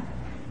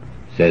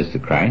 says the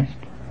Christ,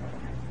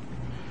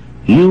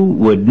 you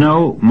would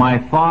know my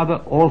Father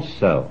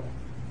also.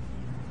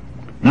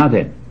 Now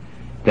then,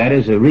 that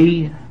is a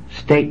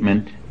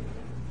restatement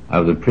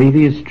of the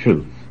previous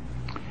truth,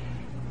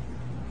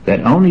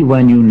 that only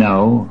when you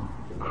know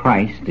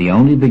Christ, the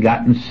only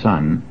begotten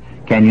Son,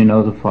 can you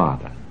know the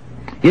Father.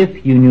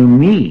 If you knew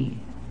me,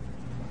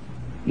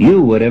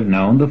 you would have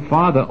known the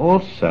Father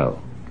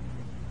also.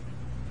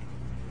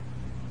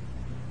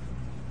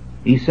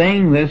 He's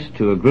saying this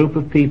to a group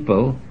of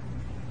people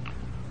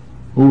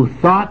who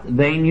thought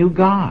they knew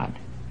God,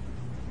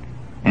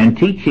 and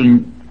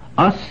teaching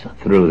us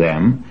through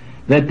them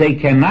that they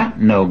cannot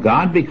know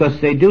God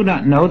because they do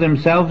not know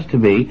themselves to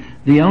be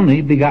the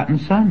only begotten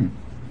Son.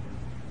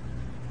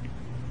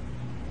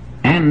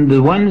 And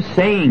the one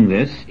saying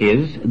this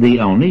is the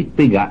only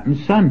begotten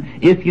Son.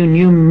 If you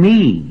knew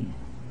me,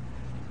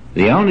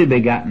 the only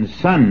begotten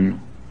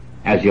Son,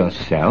 as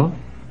yourself,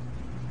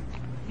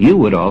 you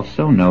would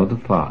also know the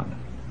Father.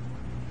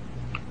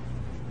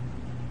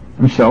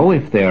 And so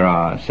if there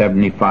are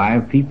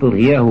 75 people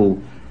here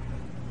who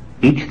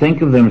each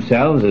think of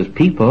themselves as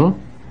people,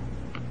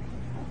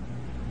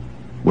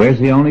 where's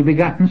the only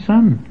begotten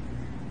Son?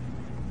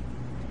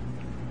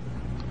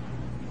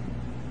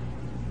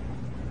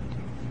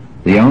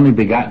 The only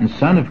begotten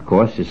Son, of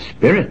course, is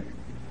spirit,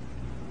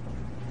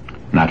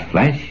 not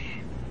flesh.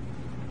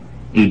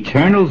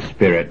 Eternal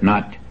spirit,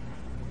 not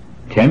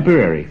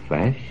temporary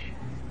flesh.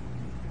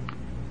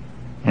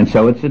 And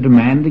so it's a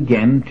demand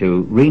again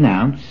to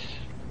renounce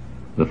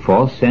the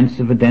false sense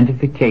of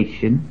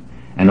identification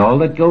and all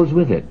that goes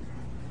with it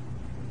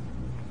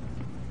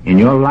in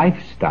your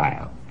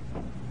lifestyle,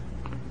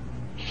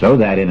 so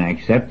that in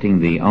accepting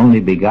the only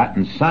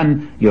begotten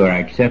Son, you are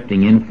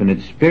accepting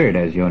infinite spirit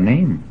as your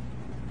name.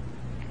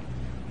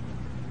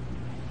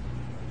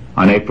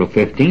 On April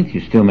 15th,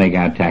 you still make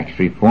out tax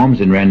reforms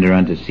and render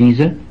unto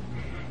Caesar.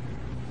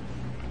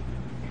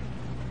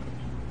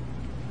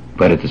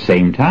 But at the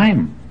same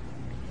time,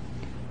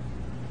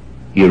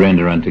 you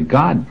render unto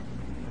God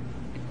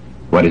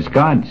what is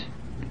God's,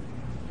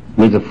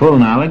 with the full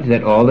knowledge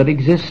that all that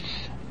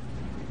exists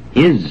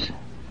is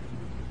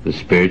the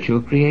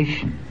spiritual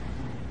creation.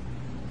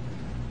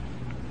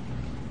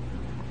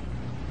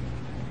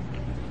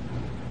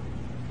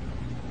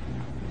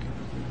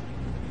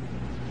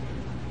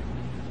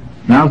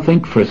 Now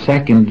think for a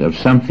second of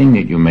something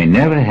that you may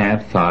never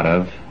have thought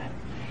of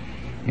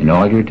in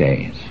all your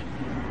days.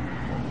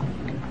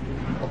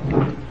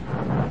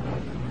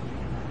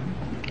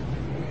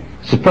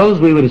 Suppose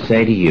we were to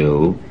say to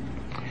you,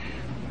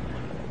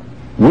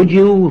 would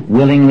you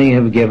willingly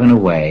have given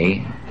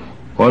away,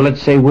 or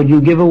let's say, would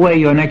you give away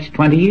your next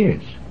 20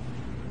 years?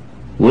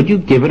 Would you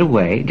give it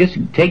away? Just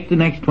take the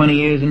next 20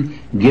 years and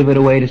give it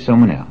away to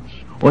someone else.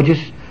 or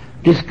just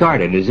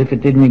discard it as if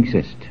it didn't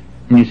exist.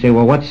 And you say,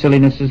 well, what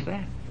silliness is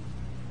that?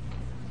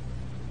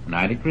 And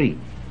I'd agree.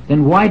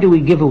 Then why do we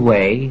give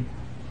away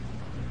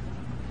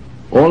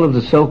all of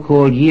the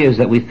so-called years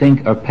that we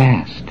think are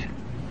past?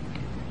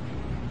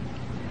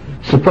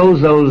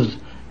 Suppose those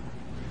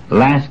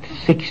last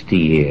 60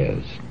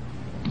 years,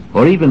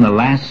 or even the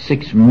last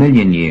 6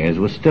 million years,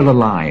 were still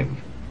alive.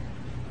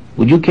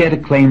 Would you care to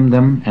claim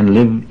them and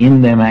live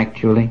in them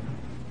actually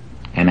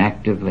and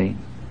actively?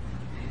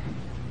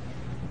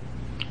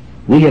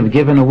 We have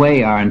given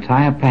away our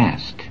entire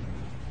past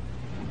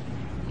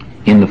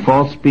in the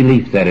false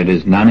belief that it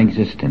is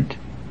non-existent.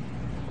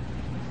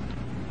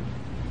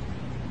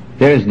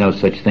 There is no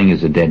such thing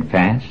as a dead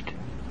past.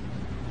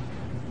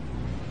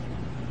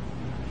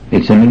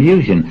 It's an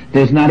illusion.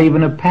 There's not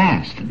even a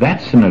past.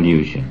 That's an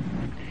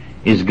illusion.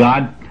 Is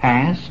God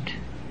past?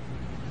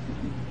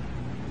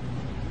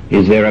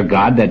 Is there a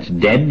God that's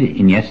dead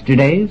in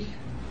yesterdays?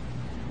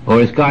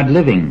 Or is God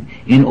living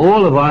in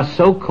all of our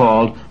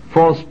so-called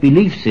false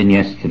beliefs in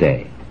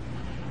yesterday?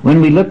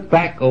 When we look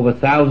back over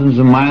thousands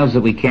of miles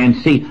that we can't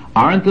see,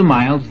 aren't the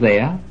miles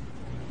there?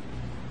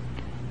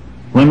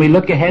 When we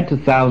look ahead to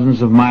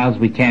thousands of miles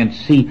we can't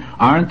see,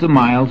 aren't the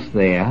miles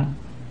there?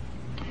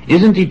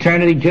 Isn't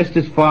eternity just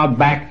as far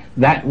back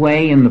that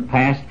way in the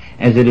past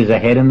as it is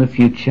ahead in the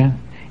future?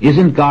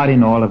 Isn't God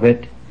in all of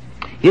it?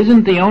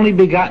 Isn't the only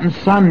begotten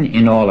Son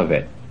in all of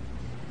it?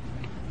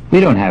 We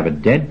don't have a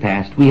dead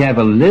past. We have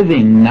a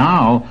living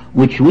now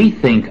which we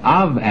think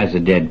of as a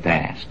dead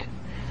past.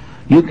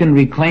 You can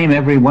reclaim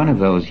every one of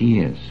those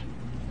years.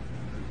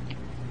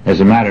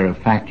 As a matter of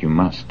fact, you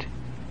must.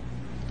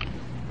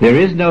 There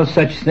is no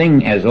such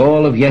thing as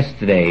all of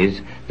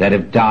yesterdays that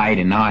have died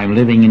and now I'm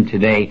living in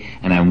today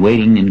and I'm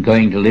waiting and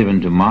going to live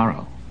in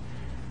tomorrow.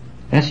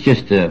 That's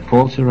just a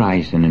false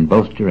horizon in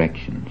both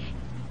directions.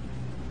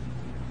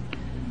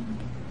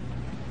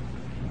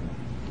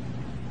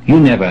 You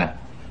never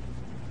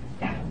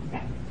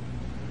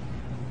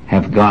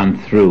have gone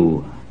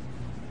through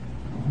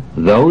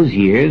those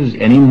years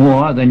any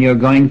more than you're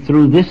going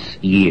through this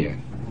year.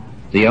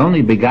 The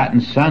only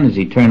begotten Son is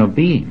eternal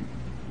being.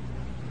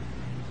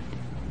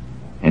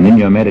 And in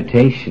your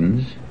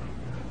meditations,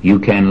 you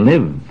can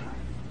live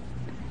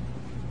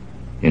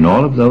in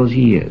all of those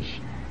years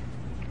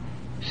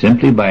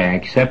simply by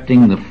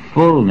accepting the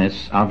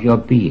fullness of your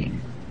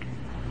being,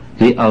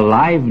 the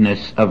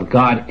aliveness of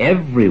God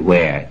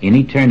everywhere in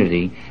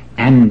eternity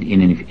and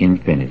in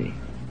infinity.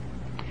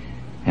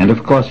 And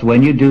of course,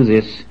 when you do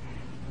this,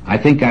 I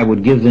think I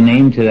would give the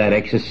name to that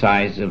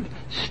exercise of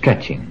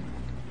stretching.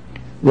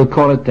 We'll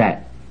call it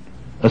that,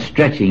 a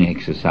stretching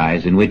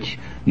exercise in which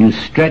you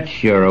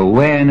stretch your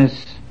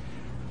awareness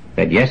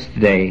that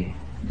yesterday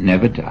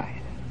never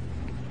died.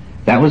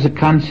 That was a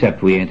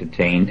concept we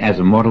entertained as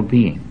a mortal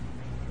being.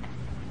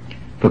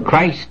 For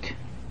Christ,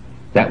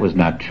 that was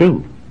not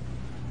true.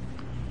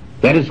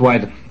 That is why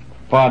the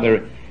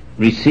Father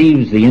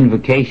receives the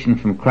invocation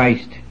from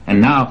Christ,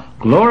 and now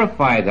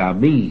glorify thou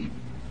me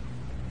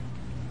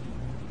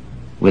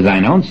with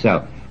thine own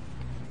self,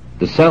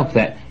 the self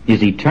that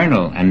is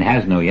eternal and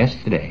has no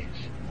yesterdays,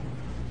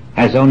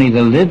 has only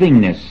the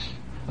livingness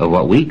of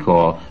what we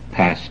call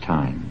past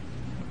time.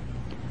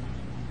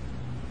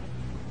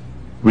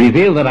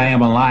 Reveal that I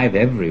am alive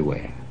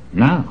everywhere,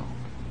 now,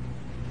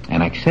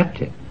 and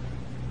accept it.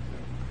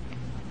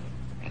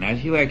 And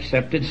as you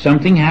accept it,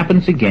 something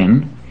happens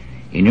again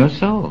in your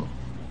soul.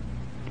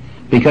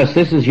 Because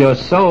this is your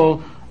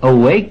soul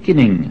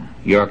awakening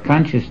your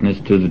consciousness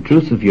to the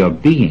truth of your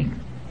being,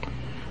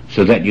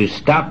 so that you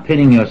stop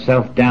pinning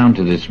yourself down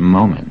to this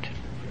moment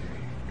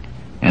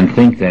and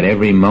think that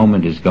every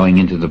moment is going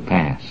into the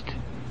past.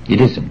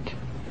 It isn't.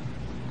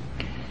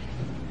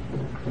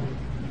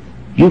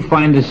 You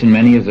find this in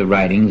many of the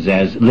writings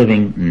as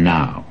living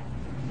now.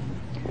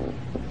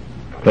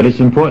 But it's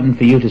important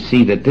for you to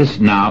see that this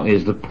now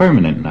is the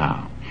permanent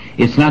now.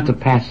 It's not the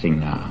passing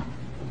now.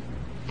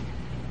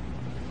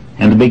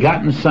 And the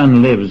begotten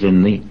Son lives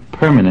in the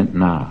permanent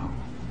now.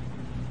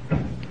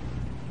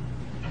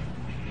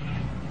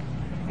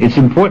 It's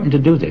important to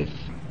do this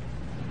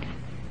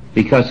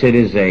because it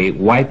is a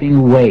wiping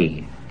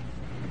away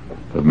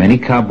of many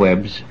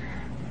cobwebs,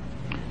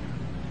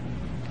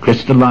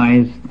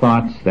 crystallized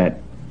thoughts that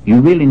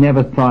you really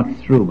never thought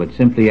through but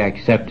simply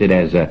accepted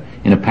as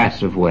in a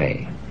passive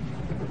way.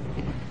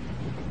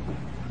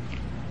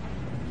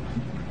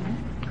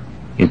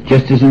 It's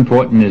just as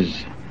important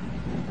as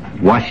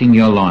washing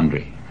your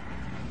laundry.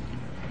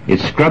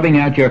 It's scrubbing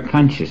out your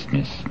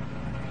consciousness,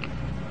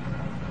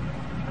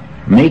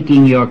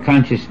 making your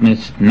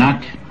consciousness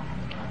not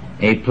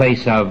a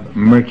place of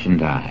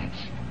merchandise.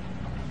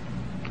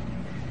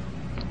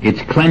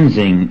 It's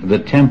cleansing the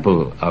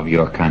temple of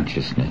your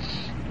consciousness,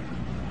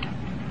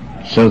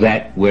 so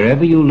that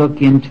wherever you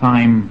look in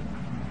time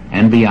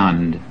and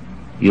beyond,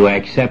 you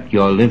accept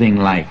your living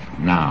life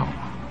now,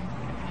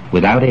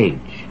 without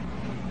age,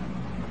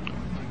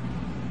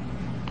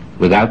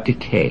 without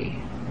decay,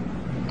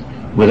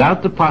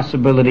 without the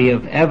possibility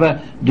of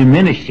ever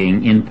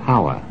diminishing in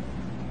power,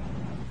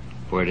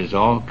 for it is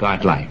all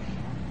God life.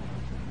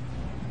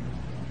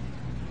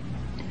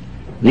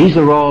 These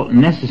are all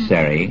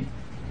necessary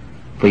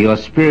for your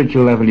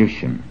spiritual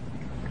evolution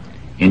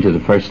into the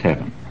first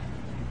heaven.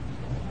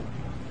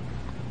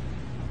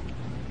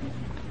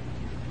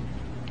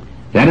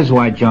 That is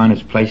why John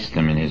has placed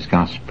them in his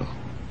gospel.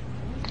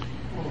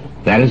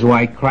 That is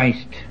why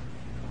Christ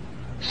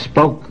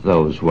spoke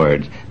those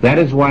words. That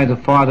is why the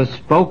Father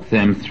spoke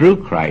them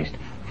through Christ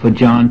for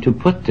John to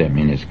put them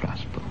in his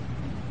gospel.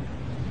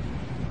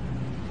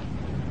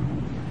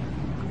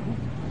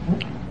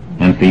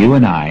 And for you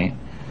and I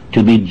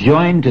to be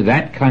joined to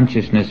that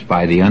consciousness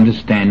by the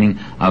understanding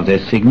of their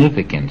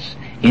significance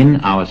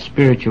in our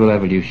spiritual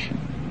evolution.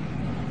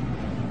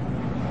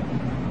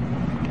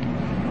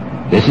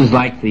 This is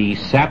like the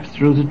sap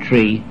through the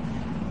tree.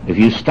 If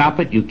you stop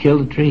it, you kill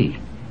the tree.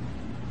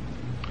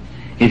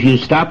 If you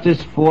stop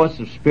this force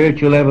of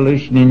spiritual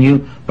evolution in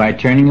you by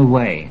turning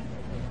away,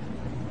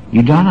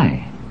 you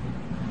die.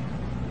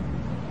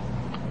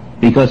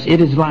 Because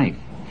it is life,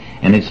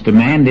 and its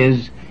demand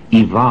is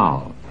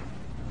evolve.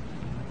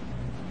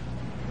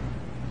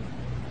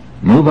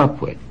 Move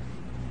upward.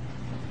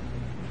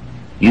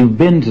 You've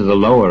been to the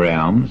lower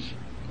realms.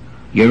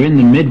 You're in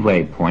the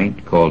midway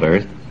point called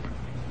Earth.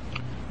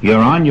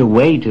 You're on your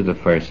way to the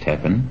first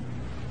heaven.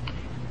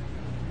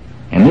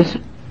 And this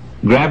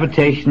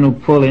gravitational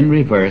pull in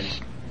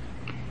reverse,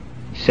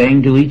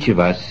 saying to each of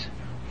us,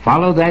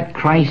 follow that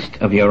Christ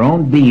of your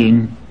own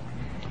being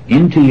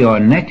into your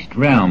next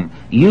realm.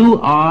 You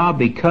are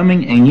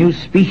becoming a new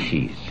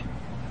species.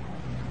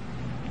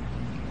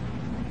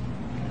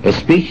 A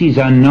species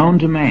unknown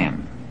to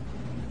man,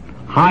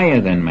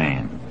 higher than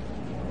man,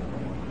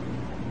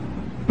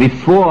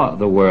 before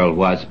the world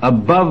was,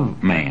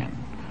 above man,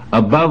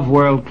 above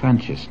world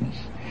consciousness.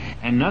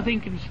 And nothing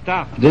can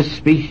stop this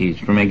species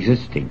from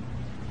existing.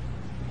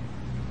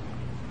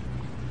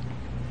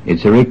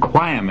 It's a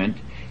requirement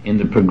in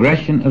the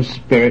progression of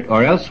spirit,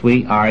 or else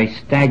we are a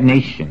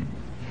stagnation,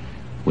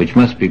 which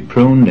must be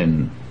pruned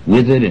and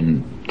withered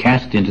and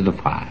cast into the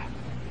fire.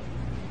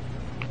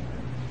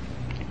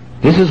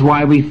 This is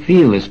why we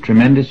feel this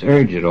tremendous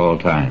urge at all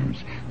times,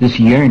 this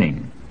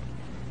yearning.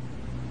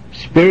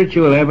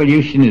 Spiritual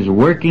evolution is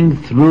working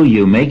through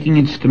you, making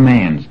its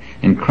demands,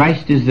 and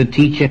Christ is the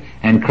teacher,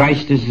 and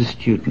Christ is the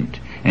student,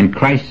 and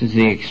Christ is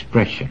the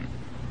expression.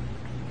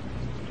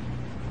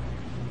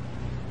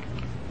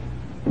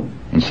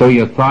 And so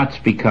your thoughts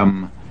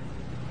become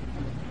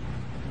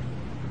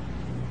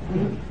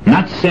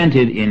not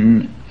centered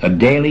in a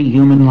daily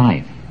human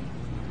life.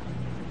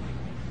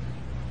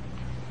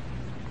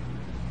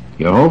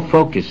 Your whole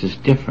focus is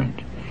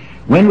different.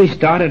 When we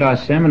started our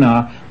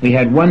seminar, we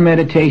had one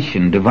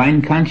meditation,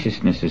 divine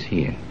consciousness is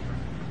here.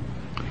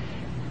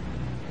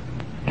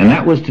 And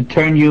that was to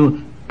turn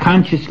you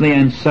consciously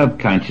and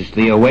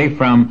subconsciously away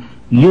from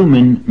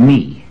human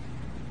me,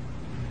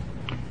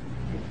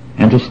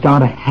 and to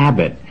start a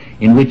habit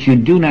in which you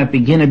do not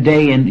begin a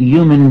day in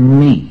human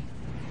me,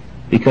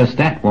 because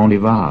that won't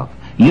evolve.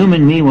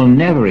 Human me will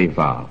never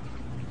evolve.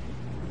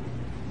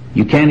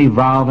 You can't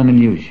evolve an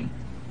illusion.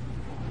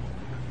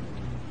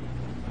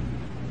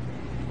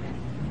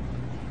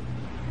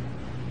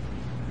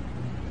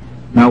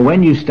 Now,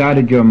 when you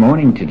started your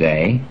morning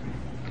today,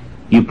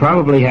 you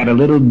probably had a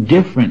little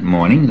different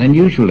morning than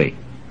usually.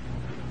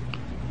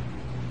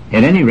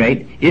 At any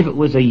rate, if it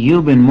was a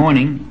human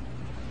morning,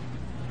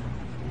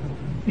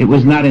 it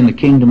was not in the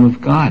kingdom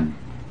of God.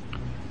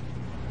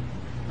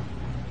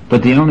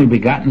 But the only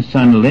begotten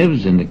Son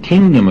lives in the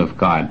kingdom of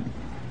God.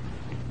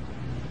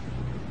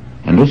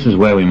 And this is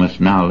where we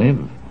must now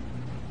live.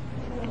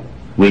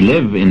 We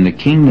live in the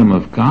kingdom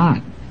of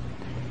God.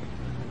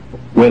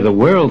 Where the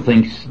world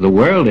thinks the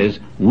world is,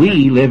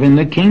 we live in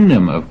the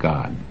kingdom of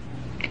God,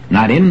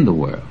 not in the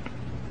world.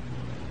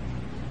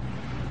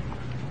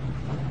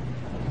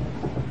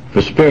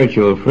 For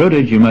spiritual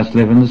fruitage, you must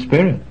live in the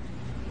Spirit,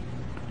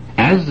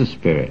 as the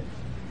Spirit.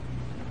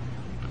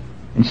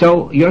 And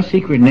so your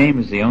secret name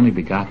is the only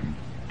begotten.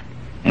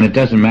 And it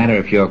doesn't matter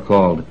if you're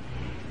called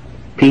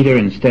Peter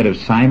instead of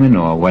Simon,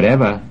 or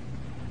whatever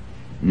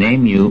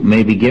name you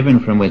may be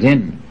given from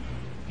within.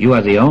 You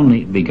are the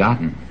only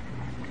begotten.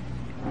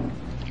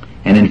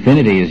 And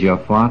infinity is your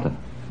Father.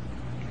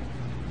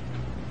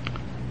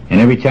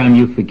 And every time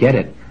you forget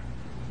it,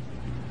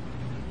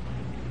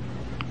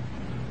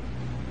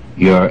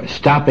 you're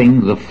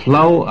stopping the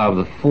flow of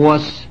the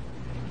force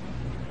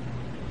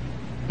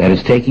that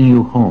is taking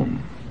you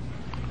home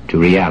to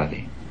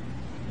reality.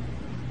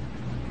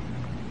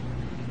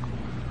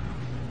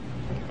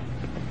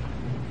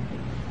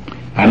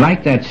 I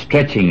like that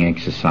stretching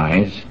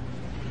exercise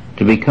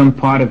to become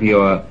part of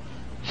your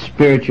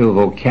spiritual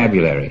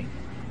vocabulary,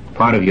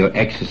 part of your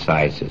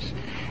exercises.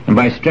 And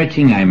by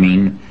stretching, I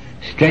mean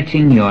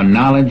stretching your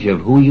knowledge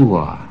of who you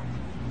are,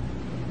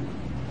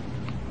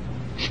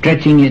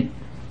 stretching it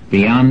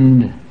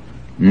beyond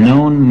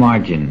known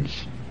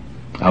margins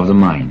of the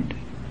mind,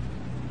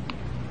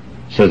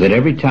 so that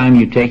every time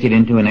you take it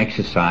into an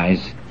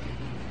exercise,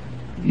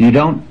 you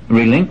don't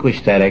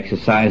relinquish that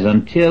exercise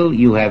until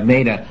you have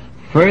made a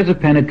further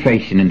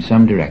penetration in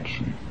some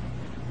direction.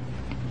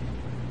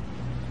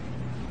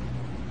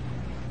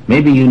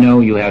 Maybe you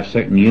know you have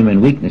certain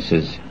human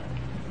weaknesses.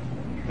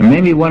 And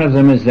maybe one of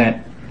them is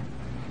that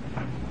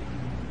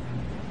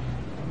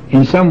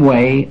in some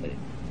way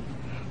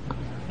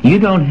you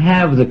don't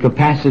have the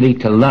capacity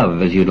to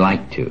love as you'd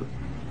like to.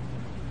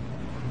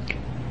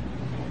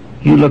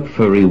 You look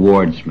for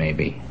rewards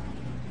maybe,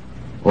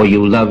 or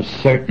you love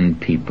certain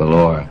people,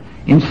 or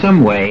in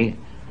some way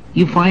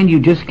you find you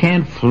just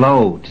can't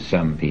flow to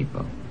some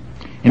people.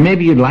 And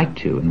maybe you'd like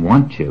to and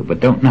want to, but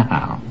don't know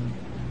how.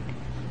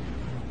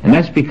 And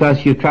that's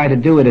because you try to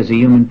do it as a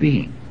human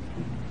being.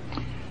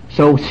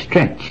 So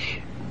stretch.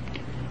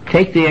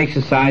 Take the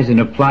exercise and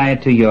apply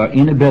it to your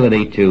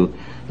inability to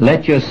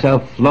let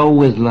yourself flow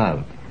with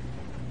love.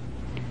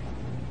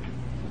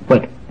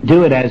 But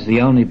do it as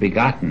the only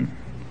begotten,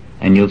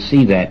 and you'll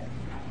see that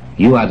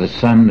you are the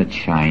sun that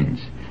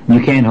shines. You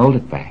can't hold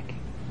it back.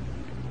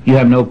 You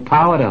have no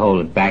power to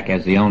hold it back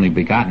as the only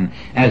begotten.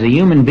 As a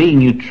human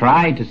being, you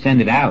try to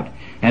send it out.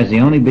 As the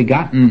only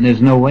begotten,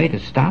 there's no way to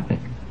stop it.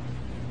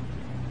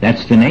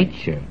 That's the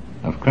nature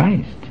of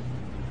Christ.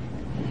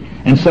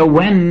 And so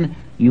when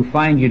you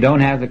find you don't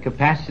have the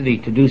capacity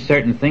to do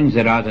certain things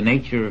that are the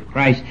nature of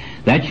Christ,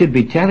 that should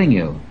be telling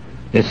you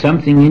there's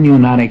something in you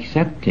not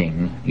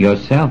accepting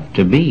yourself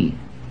to be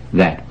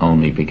that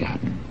only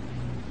begotten.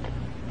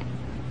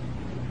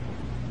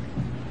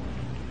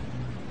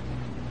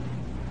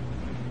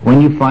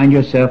 When you find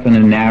yourself in a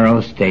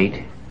narrow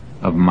state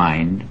of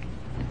mind,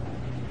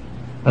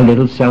 a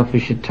little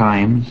selfish at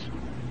times,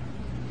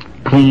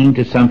 clinging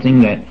to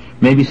something that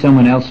maybe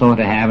someone else ought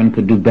to have and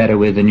could do better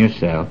with than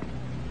yourself,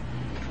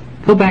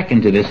 go back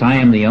into this I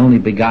am the only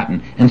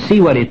begotten and see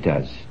what it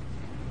does.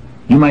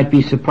 You might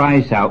be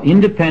surprised how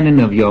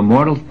independent of your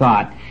mortal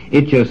thought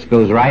it just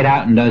goes right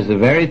out and does the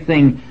very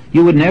thing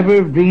you would never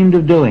have dreamed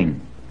of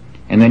doing,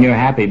 and then you're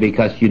happy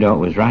because you know it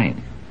was right.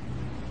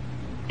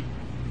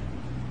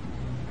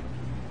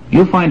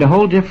 You'll find a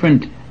whole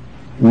different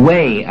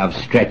way of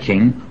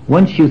stretching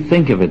once you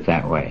think of it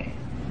that way.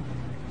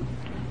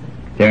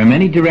 There are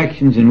many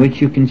directions in which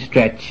you can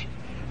stretch,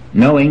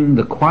 knowing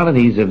the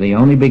qualities of the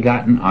only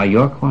begotten are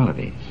your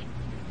qualities.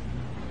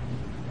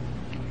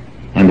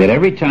 And that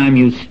every time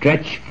you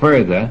stretch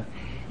further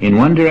in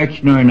one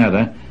direction or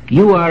another,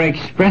 you are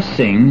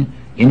expressing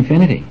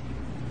infinity.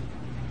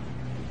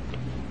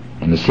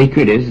 And the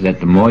secret is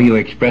that the more you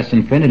express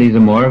infinity, the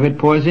more of it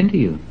pours into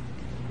you.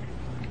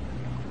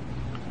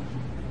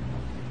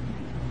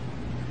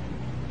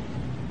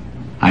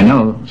 I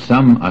know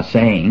some are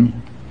saying,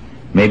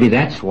 maybe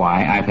that's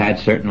why I've had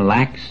certain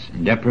lacks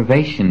and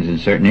deprivations in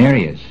certain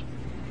areas.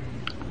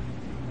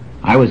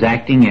 I was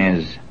acting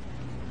as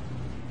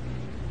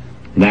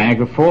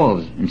Niagara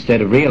Falls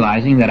instead of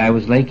realizing that I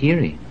was Lake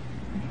Erie.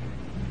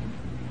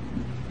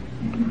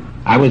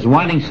 I was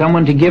wanting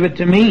someone to give it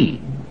to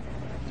me.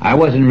 I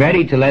wasn't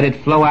ready to let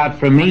it flow out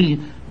from me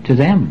to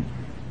them.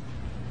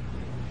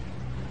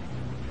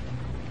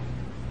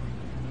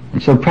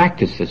 And so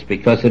practice this,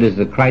 because it is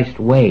the Christ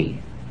way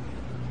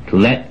to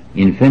let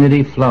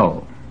infinity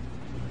flow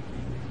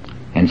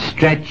and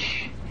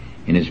stretch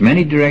in as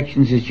many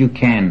directions as you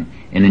can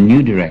and in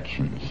new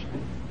directions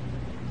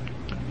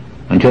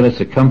until it's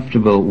a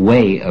comfortable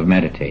way of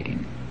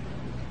meditating.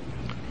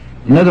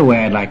 Another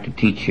way I'd like to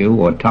teach you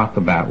or talk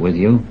about with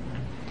you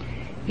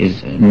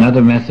is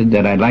another method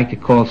that I'd like to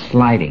call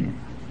sliding.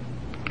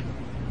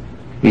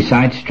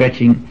 Besides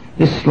stretching,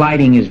 this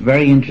sliding is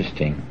very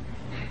interesting.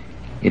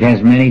 It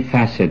has many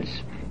facets.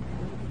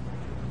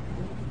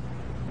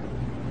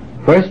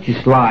 First, you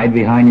slide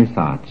behind your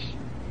thoughts.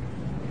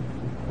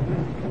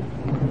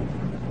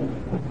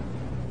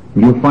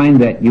 You'll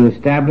find that you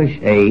establish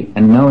a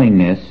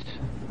knowingness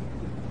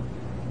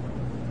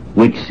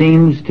which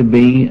seems to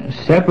be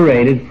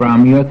separated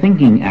from your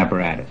thinking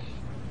apparatus.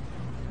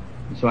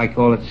 So I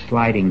call it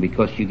sliding,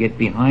 because you get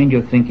behind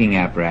your thinking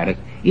apparatus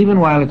even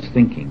while it's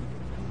thinking.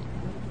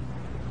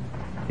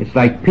 It's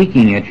like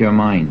peeking at your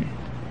mind.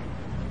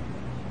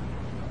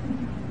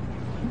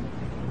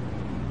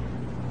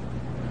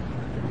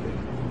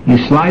 You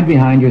slide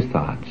behind your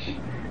thoughts.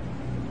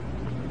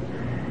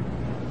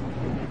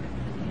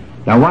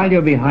 Now while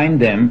you're behind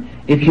them,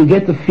 if you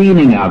get the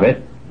feeling of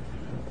it,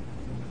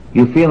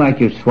 you feel like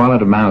you've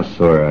swallowed a mouse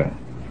or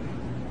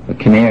a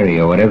canary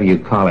or whatever you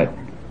call it,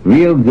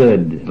 real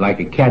good, like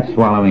a cat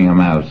swallowing a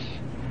mouse.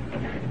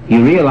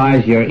 You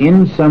realize you're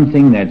in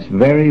something that's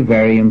very,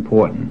 very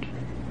important.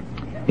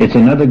 It's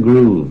another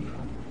groove.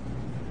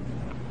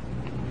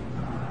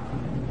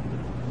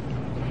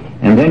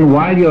 And then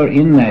while you're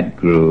in that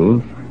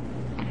groove,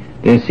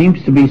 there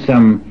seems to be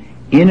some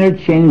inner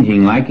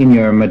changing, like in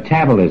your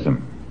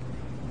metabolism.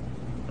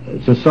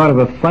 It's a sort of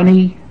a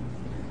funny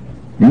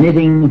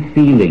knitting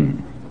feeling.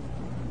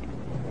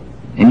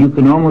 And you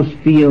can almost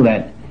feel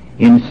that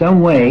in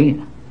some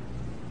way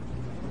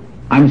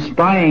I'm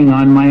spying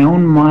on my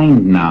own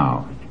mind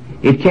now.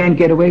 It can't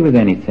get away with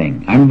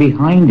anything. I'm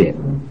behind it.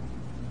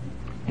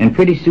 And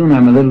pretty soon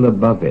I'm a little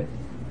above it.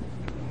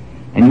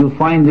 And you'll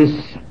find this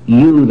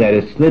you that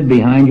is slid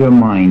behind your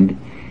mind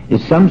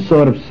is some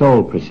sort of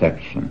soul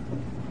perception.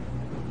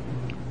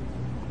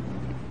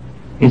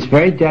 It's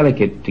very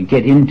delicate to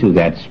get into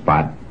that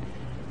spot,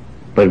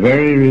 but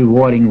very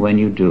rewarding when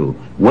you do.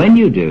 When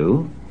you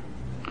do,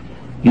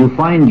 you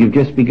find you've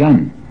just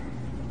begun.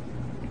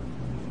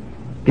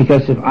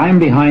 Because if I'm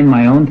behind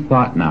my own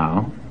thought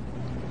now,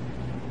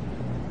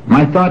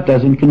 my thought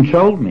doesn't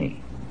control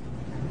me.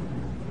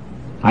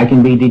 I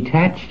can be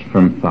detached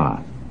from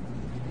thought.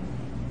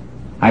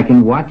 I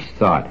can watch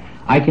thought.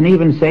 I can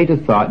even say to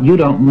thought, you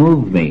don't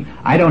move me.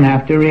 I don't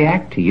have to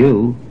react to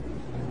you.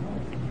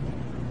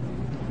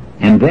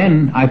 And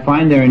then I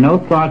find there are no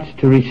thoughts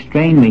to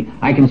restrain me.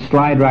 I can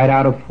slide right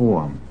out of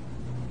form.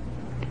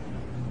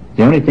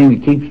 The only thing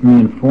that keeps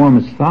me in form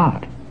is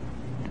thought.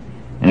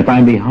 And if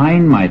I'm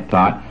behind my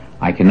thought,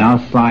 I can now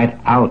slide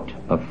out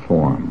of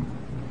form.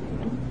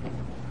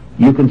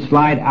 You can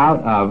slide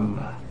out of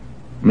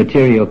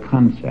material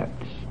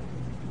concepts.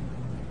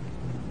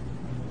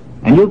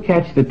 And you'll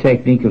catch the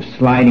technique of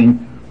sliding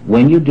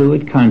when you do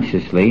it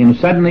consciously, and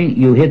suddenly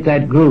you hit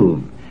that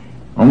groove,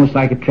 almost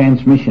like a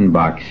transmission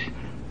box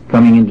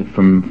coming into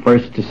from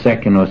first to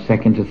second or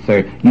second to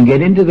third. You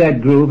get into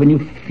that groove and you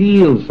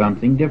feel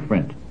something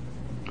different.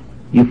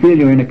 You feel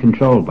you're in a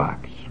control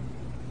box,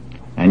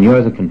 and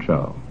you're the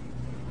control.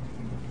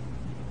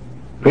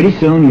 Pretty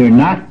soon you're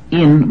not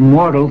in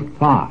mortal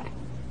thought.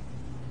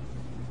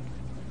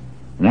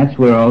 And that's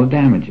where all the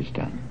damage is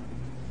done,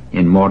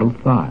 in mortal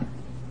thought.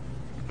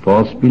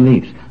 False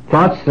beliefs,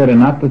 thoughts that are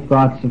not the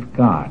thoughts of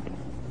God.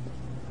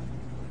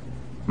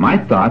 My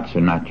thoughts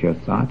are not your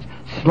thoughts.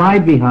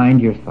 Slide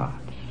behind your thoughts.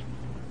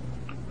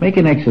 Make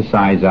an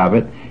exercise of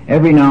it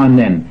every now and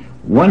then.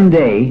 One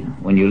day,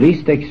 when you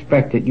least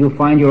expect it, you'll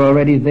find you're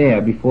already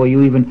there before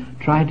you even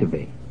try to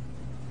be.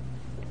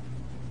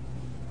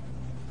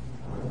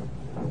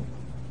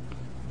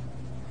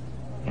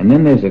 And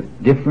then there's a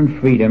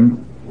different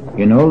freedom.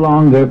 You're no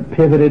longer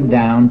pivoted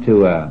down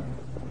to a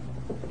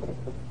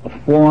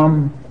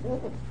form,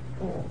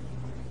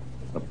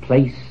 a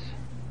place.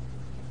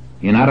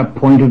 You're not a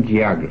point of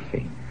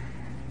geography.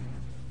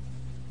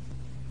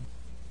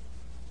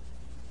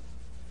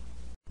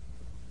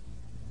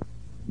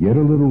 Yet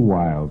a little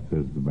while,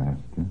 says the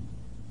Master,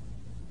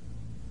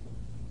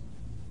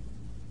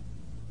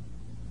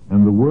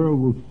 and the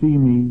world will see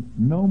me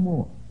no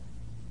more.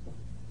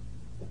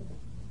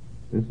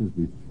 This is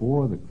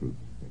before the crucifixion,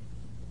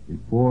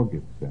 before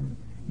Gethsemane.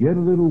 Yet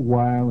a little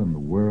while, and the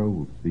world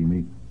will see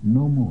me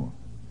no more.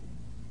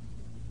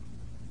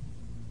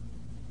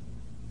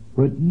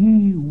 But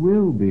ye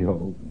will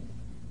behold me.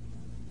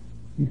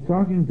 He's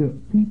talking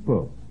to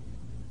people,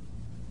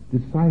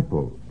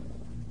 disciples,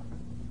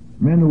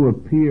 men who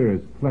appear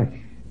as flesh.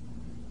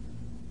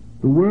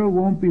 The world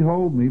won't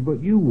behold me,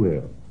 but you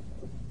will.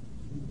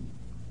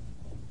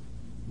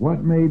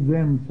 What made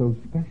them so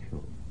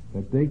special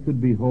that they could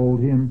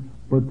behold him,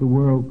 but the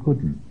world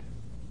couldn't?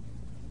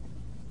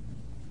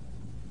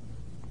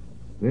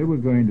 They were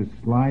going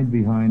to slide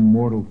behind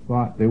mortal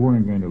thought. They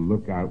weren't going to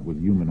look out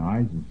with human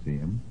eyes and see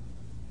him.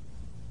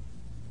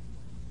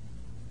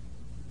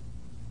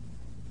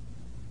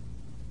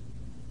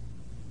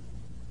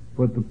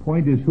 But the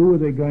point is, who are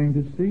they going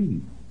to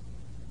see?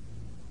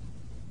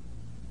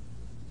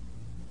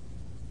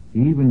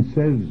 He even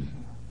says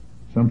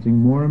something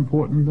more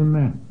important than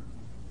that.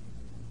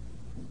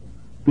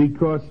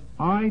 Because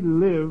I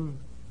live,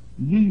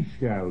 ye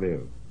shall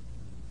live.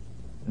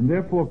 And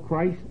therefore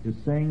Christ is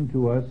saying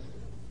to us,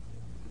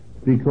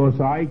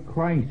 because I,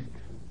 Christ,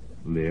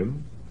 live,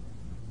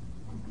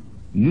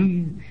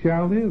 ye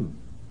shall live.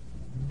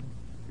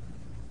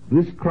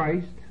 This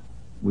Christ,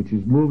 which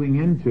is moving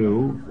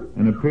into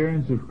an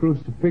appearance of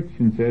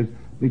crucifixion, says,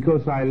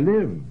 because I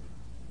live,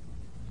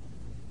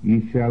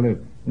 ye shall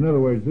live. In other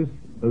words, this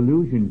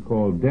illusion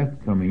called death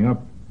coming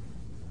up,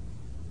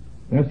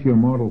 that's your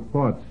mortal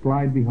thought.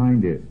 Slide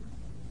behind it.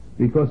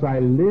 Because I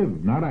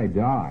live, not I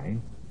die,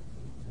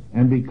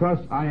 and because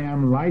I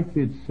am life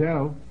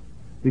itself,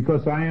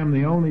 because I am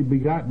the only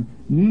begotten,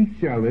 ye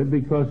shall live,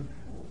 because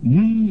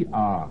ye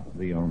are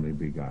the only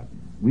begotten.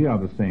 We are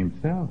the same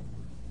self.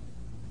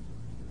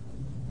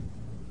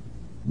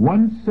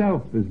 One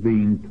self is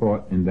being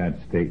taught in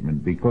that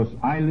statement, because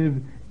I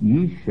live,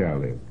 ye shall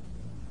live.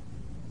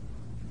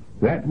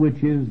 That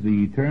which is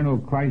the eternal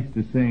Christ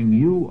is saying,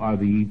 you are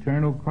the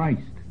eternal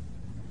Christ.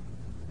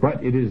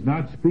 But it is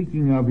not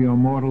speaking of your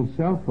mortal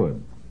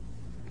selfhood.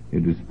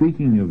 It is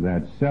speaking of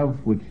that self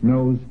which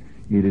knows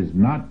it is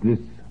not this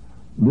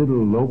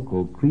little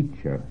local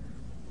creature,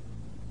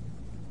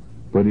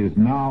 but is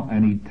now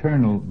an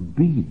eternal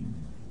being.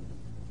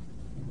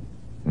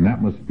 And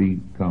that must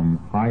become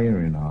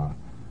higher in our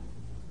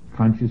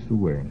conscious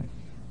awareness.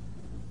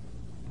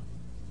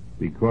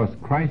 Because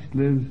Christ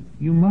lives,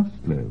 you must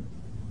live.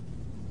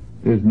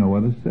 There's no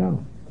other self.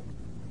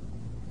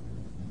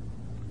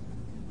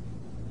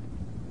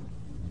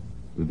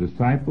 The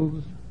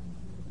disciples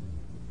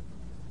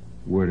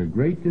were at a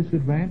great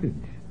disadvantage.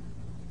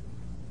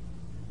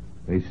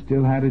 They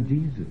still had a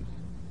Jesus.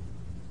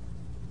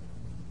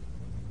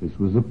 This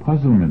was a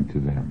puzzlement to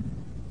them.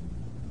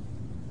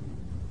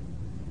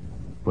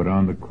 But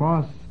on the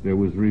cross there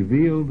was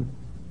revealed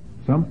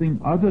something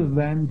other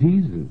than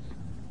Jesus.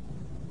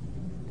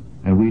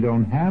 And we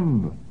don't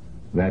have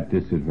that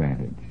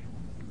disadvantage.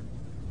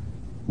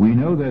 We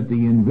know that the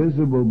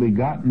invisible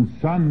begotten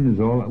Son is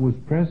all that was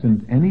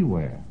present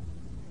anywhere.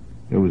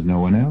 There was no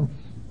one else.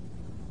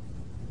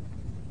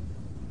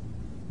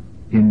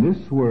 In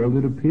this world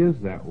it appears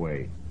that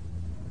way.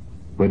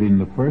 But in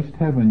the first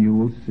heaven you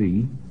will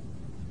see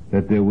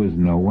that there was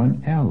no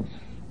one else.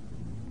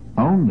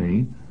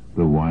 Only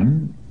the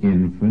one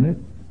infinite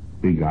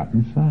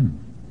begotten Son.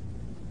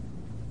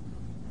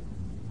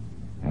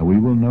 And we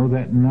will know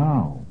that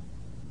now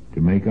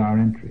to make our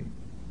entry.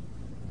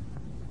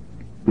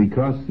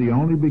 Because the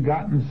only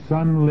begotten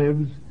Son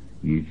lives,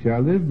 ye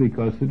shall live,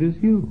 because it is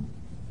you.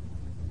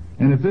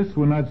 And if this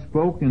were not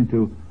spoken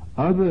to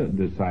other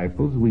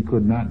disciples, we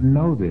could not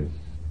know this.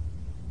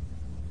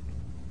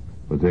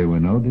 But they were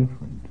no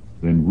different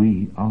than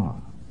we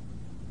are.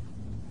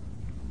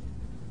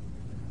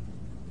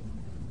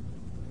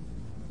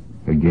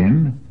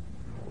 Again,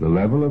 the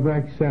level of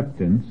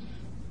acceptance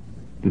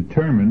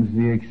determines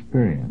the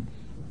experience.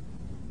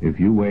 If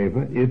you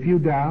waver, if you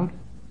doubt,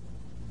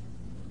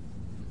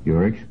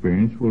 your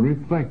experience will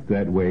reflect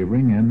that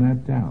wavering and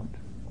that doubt.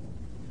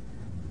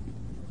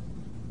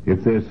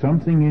 If there's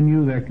something in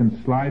you that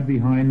can slide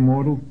behind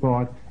mortal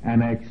thought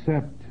and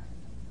accept,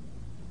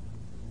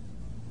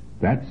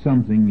 that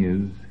something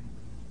is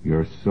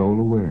your soul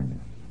awareness.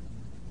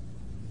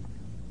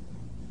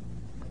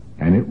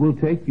 And it will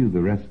take you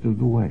the rest of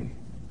the way.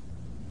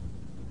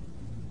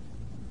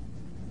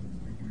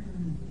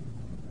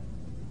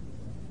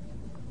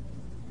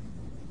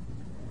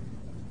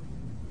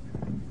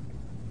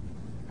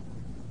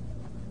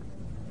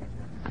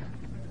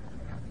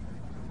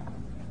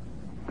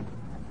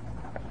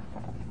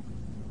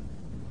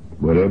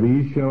 Whatever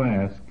ye shall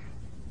ask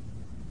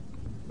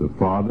the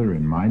Father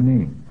in my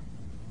name,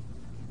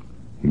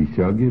 he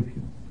shall give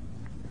you.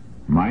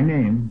 My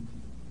name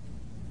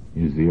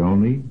is the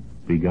only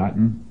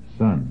begotten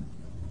Son,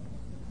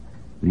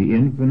 the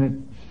infinite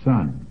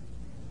Son.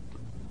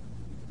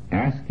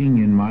 Asking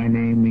in my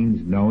name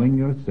means knowing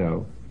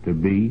yourself to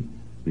be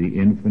the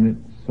infinite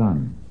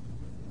Son.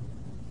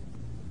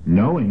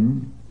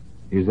 Knowing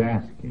is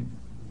asking.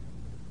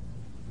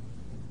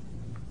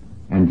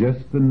 And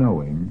just the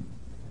knowing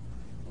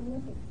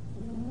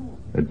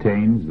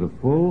attains the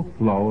full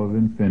flow of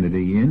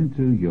infinity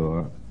into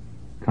your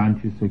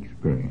conscious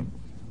experience.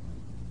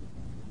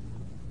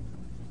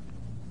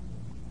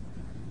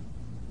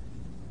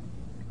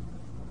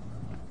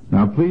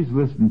 Now please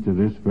listen to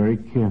this very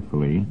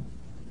carefully,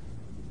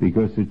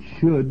 because it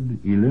should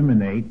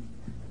eliminate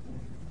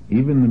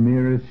even the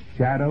merest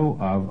shadow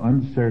of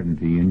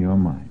uncertainty in your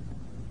mind.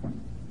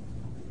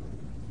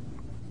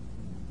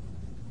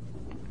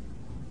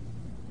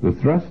 The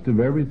thrust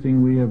of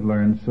everything we have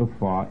learned so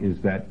far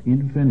is that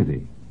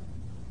infinity,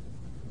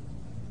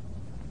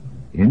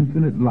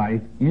 infinite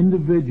life,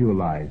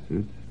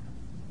 individualizes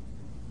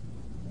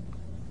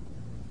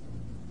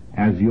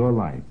as your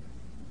life,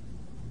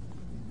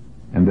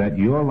 and that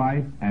your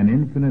life and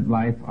infinite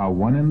life are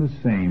one and the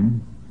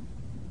same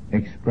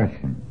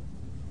expression.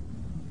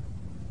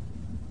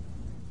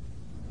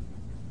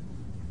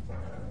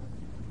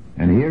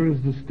 And here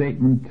is the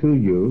statement to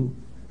you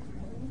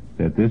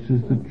that this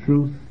is the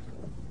truth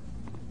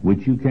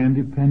which you can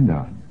depend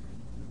on.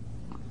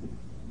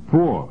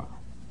 For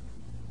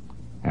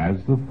as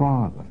the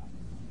Father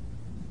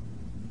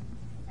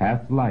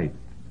hath life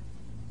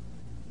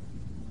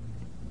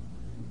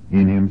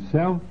in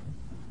himself,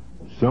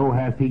 so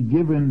hath he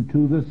given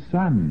to the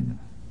Son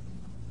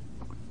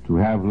to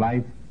have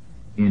life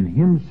in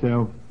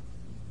himself.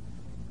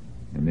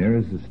 And there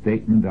is a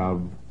statement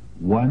of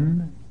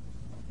one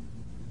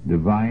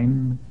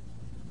divine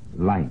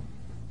life.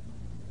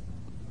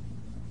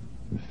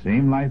 The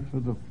same life for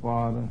the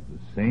Father,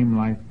 the same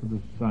life for the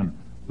Son.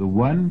 The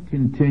one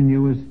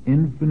continuous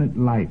infinite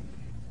life.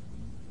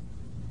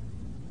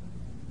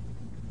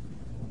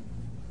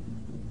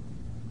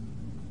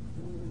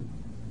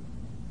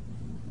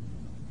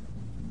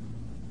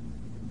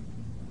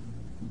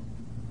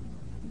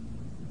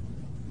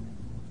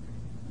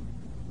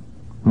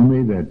 Who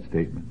made that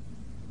statement?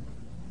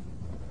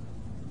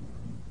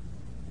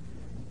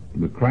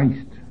 The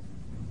Christ,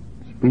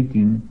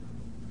 speaking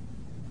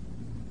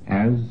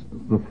as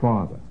the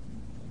Father.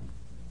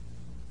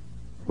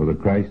 For the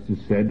Christ has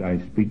said, I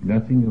speak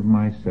nothing of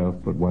myself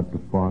but what the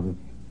Father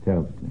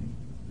tells me.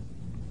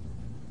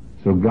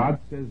 So God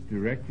says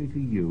directly to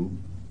you,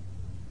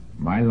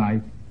 my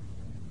life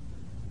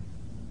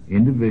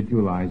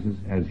individualizes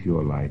as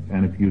your life.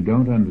 And if you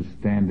don't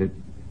understand it,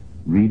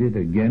 read it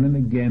again and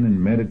again and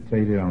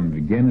meditate on it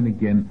again and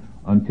again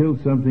until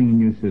something in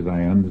you says,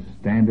 I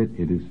understand it,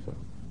 it is so.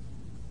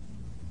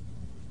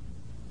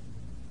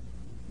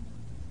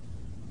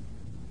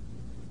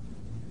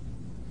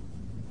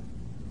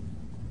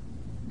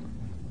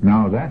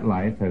 Now that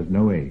life has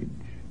no age.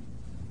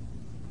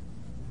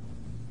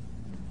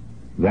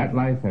 That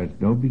life has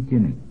no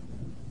beginning.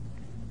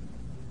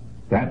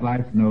 That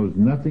life knows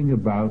nothing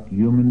about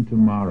human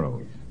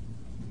tomorrows,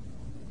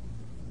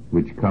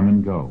 which come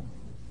and go.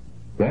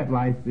 That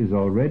life is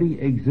already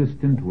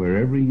existent where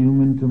every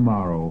human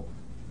tomorrow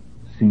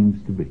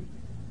seems to be.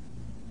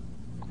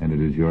 And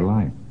it is your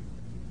life.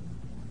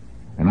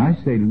 And I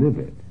say live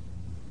it.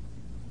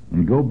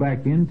 And go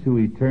back into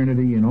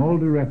eternity in all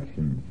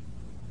directions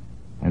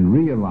and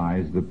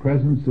realize the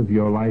presence of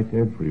your life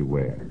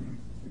everywhere.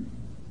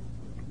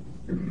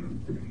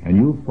 And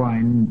you'll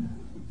find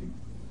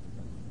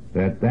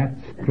that that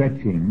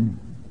stretching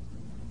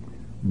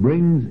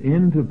brings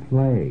into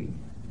play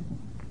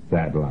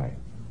that life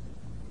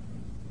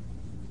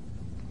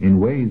in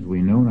ways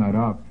we know not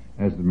of,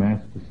 as the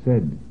Master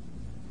said,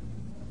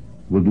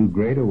 will do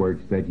greater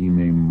works that ye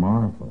may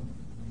marvel.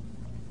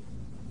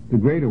 The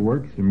greater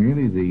works are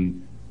merely the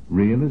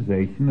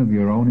realization of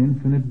your own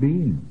infinite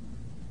being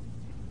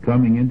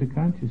coming into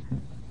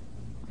consciousness.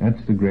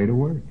 That's the greater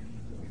works.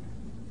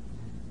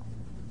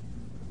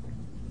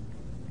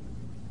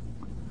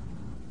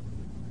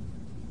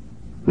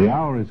 The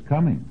hour is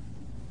coming,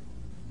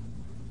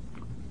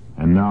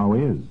 and now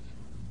is,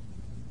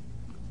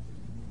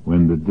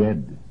 when the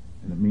dead,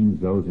 and it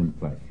means those in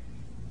flesh,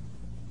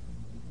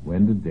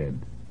 when the dead,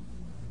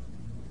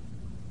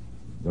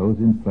 those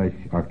in flesh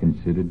are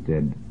considered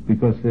dead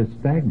because they're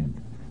stagnant.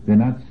 They're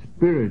not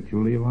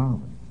spiritually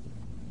evolving.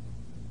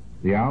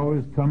 The hour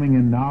is coming,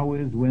 and now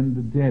is, when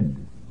the dead,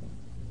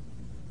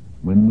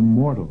 when the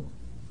mortal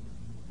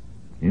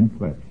in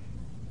flesh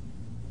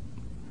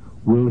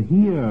will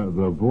hear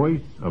the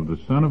voice of the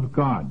Son of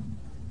God.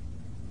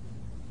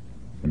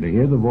 And to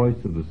hear the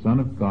voice of the Son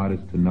of God is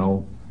to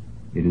know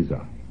it is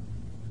I.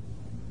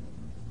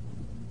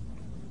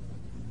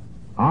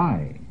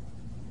 I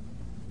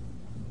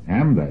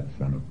am that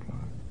Son of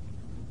God.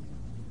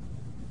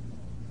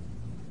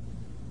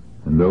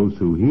 And those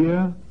who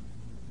hear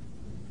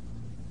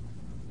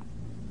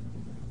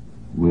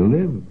will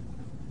live,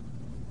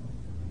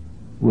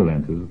 will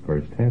enter the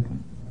first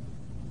heaven.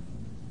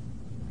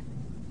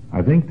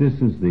 I think this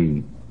is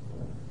the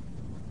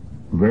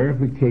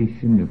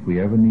verification, if we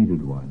ever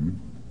needed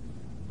one,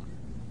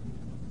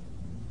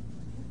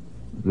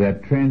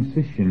 that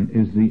transition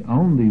is the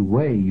only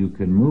way you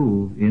can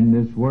move in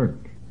this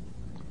work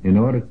in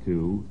order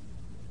to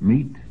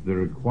meet the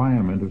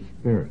requirement of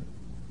Spirit,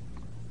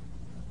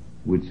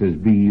 which says,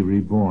 be ye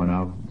reborn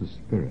of the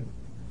Spirit.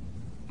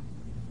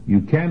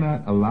 You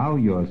cannot allow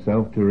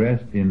yourself to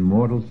rest in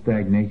mortal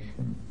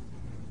stagnation.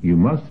 You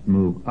must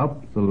move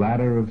up the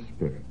ladder of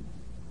Spirit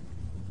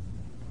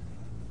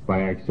by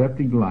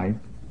accepting life,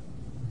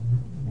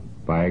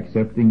 by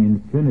accepting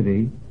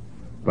infinity,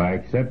 by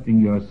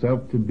accepting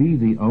yourself to be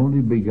the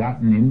only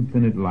begotten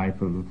infinite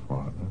life of the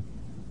Father.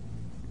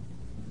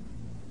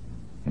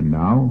 And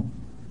now,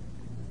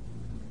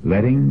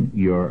 letting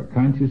your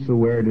conscious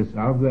awareness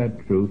of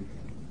that truth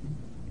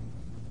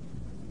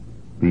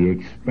be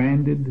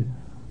expanded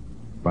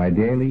by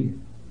daily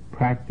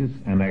practice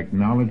and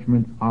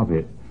acknowledgement of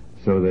it,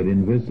 so that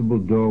invisible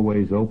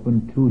doorways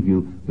open to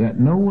you that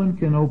no one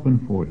can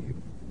open for you.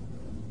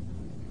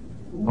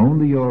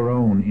 Only your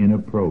own inner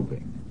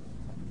probing,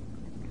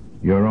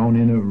 your own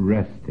inner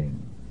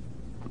resting,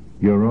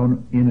 your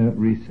own inner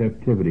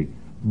receptivity.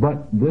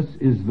 But this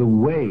is the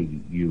way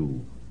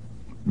you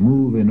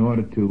move in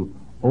order to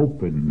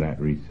open that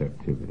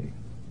receptivity.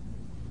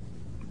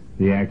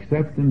 The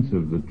acceptance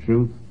of the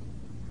truth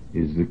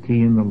is the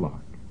key in the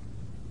lock.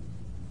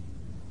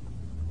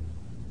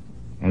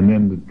 And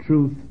then the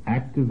truth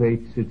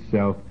activates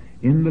itself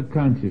in the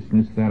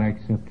consciousness that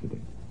accepted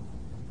it.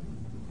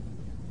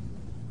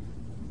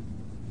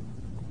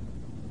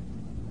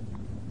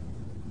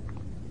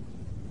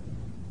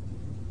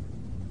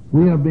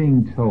 We are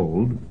being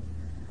told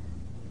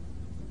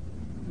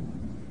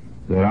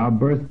that our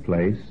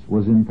birthplace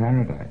was in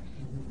paradise,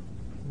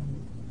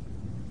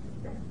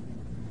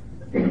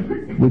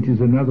 which is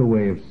another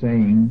way of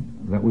saying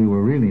that we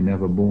were really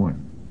never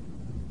born.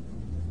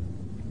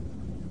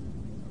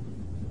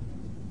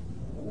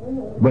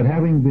 But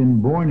having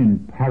been born in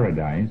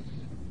paradise,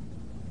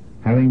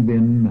 having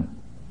been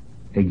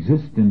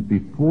existent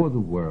before the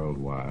world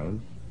was,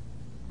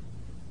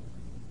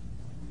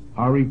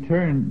 our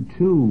return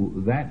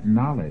to that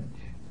knowledge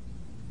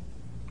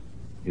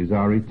is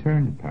our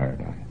return to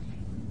paradise.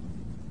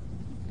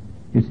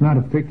 It's not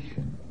a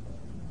fiction.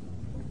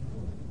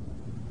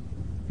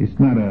 It's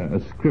not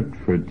a script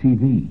for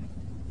TV.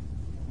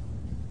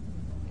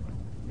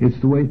 It's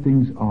the way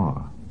things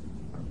are.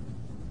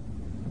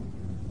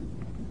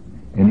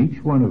 And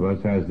each one of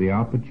us has the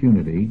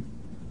opportunity,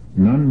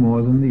 none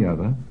more than the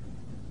other,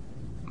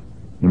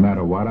 no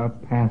matter what our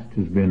past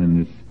has been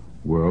in this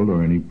world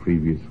or any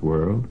previous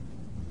world,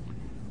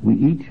 we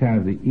each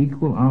have the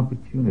equal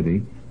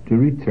opportunity to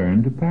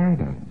return to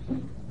paradise,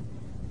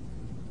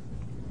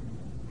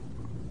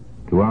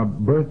 to our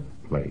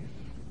birthplace,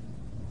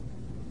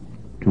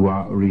 to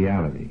our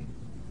reality.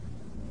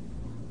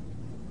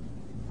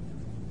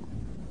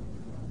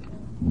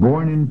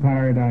 Born in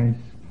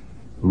paradise,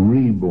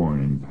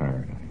 reborn in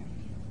paradise.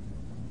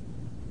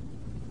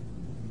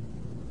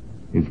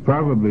 It's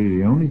probably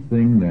the only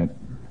thing that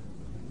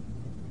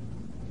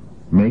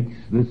makes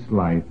this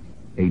life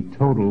a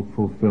total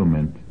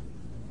fulfillment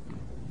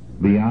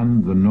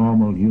beyond the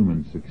normal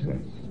human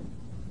success.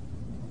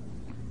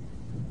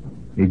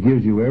 It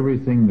gives you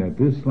everything that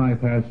this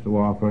life has to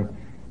offer,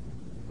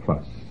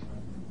 plus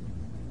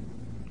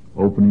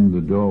opening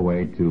the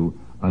doorway to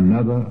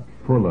another,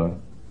 fuller,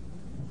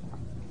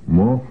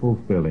 more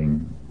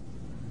fulfilling,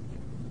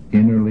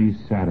 innerly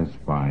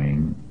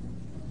satisfying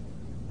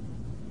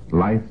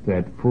life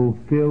that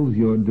fulfills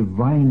your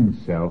divine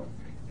self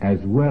as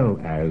well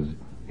as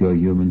your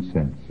human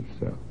sense of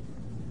self.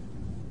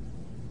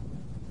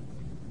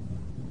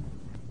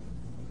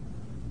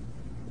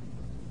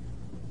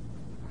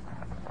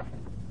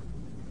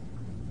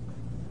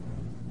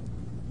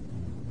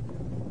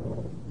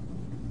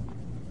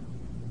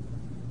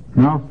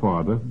 Now,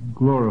 Father,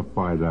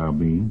 glorify thou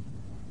me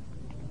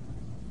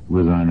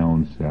with thine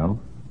own self,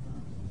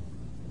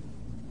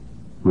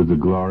 with the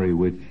glory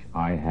which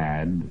I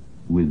had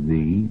with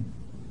thee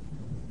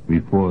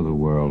before the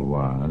world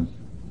was,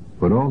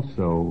 but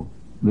also,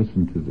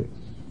 listen to this,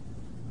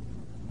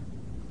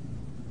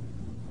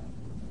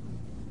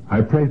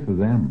 I pray for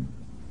them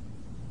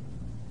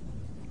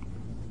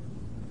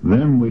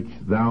which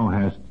thou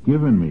hast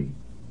given me,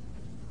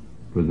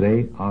 for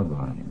they are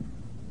thine.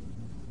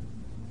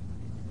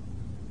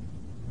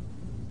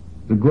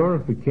 The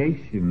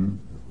glorification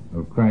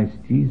of Christ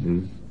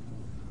Jesus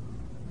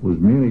was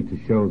merely to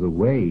show the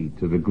way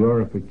to the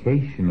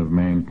glorification of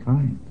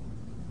mankind.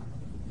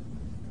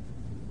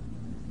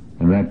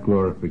 And that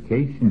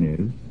glorification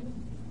is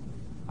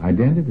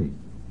identity.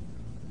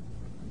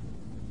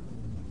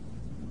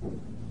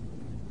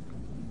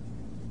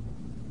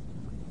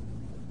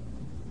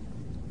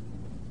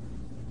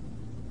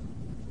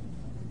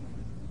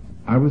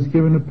 I was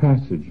given a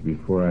passage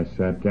before I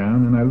sat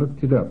down, and I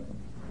looked it up.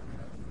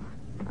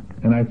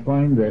 And I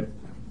find that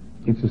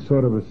it's a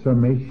sort of a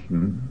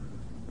summation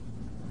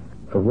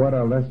of what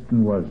our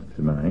lesson was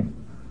tonight.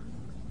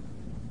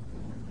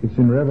 It's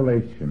in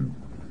Revelation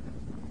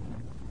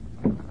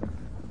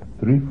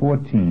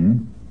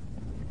 3:14.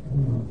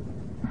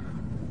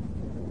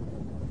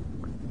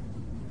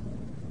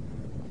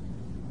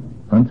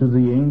 Unto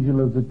the angel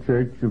of the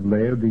church of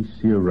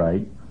Laodicea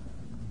write,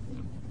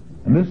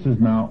 and this is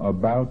now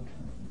about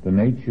the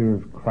nature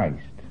of Christ.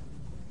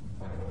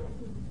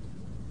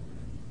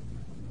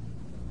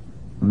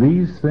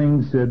 These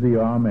things said the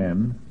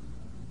Amen,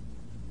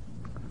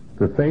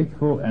 the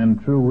faithful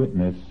and true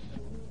witness,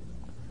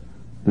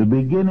 the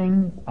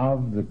beginning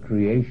of the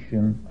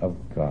creation of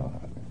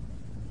God.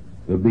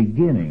 The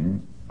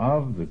beginning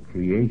of the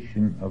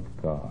creation of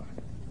God.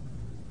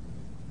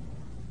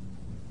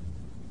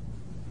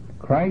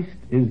 Christ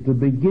is the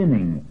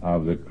beginning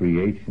of the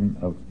creation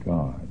of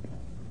God.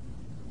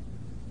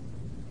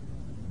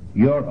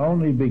 Your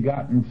only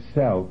begotten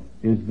self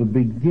is the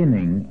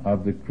beginning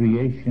of the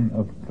creation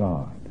of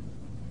God.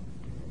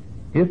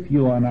 If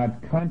you are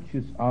not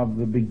conscious of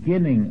the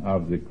beginning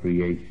of the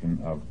creation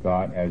of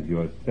God as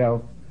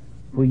yourself,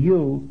 for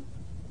you,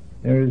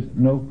 there is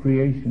no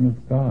creation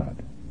of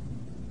God.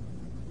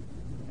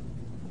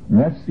 And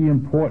that's the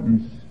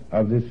importance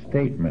of this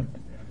statement,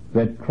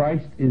 that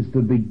Christ is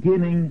the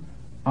beginning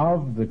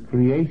of the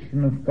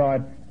creation of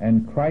God,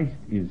 and Christ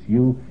is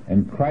you,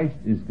 and Christ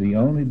is the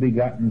only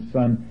begotten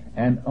Son,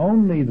 and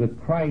only the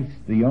Christ,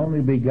 the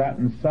only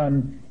begotten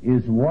Son,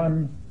 is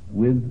one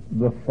with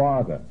the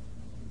Father.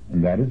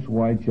 And that is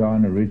why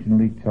John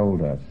originally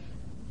told us,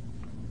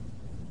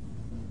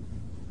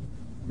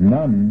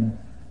 none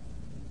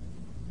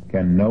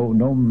can know,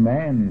 no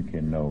man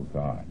can know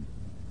God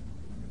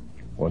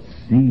or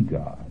see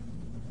God.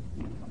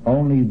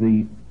 Only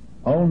the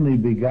only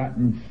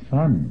begotten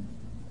Son,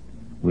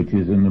 which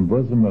is in the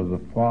bosom of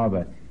the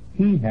Father,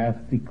 he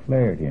hath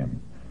declared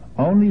him.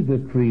 Only the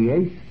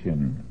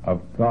creation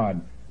of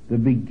God, the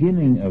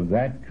beginning of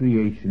that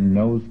creation,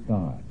 knows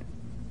God.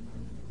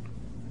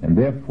 And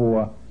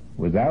therefore,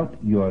 without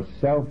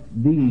yourself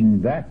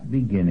being that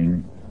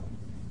beginning,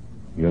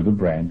 you're the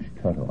branch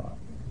cut off.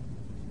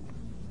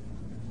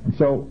 And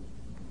so,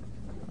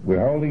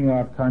 we're holding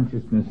our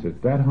consciousness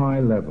at that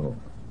high level.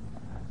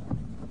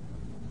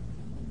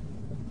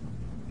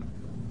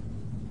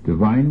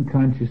 Divine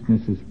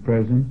consciousness is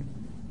present.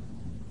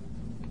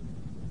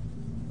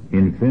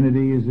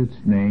 Infinity is its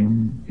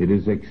name. It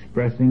is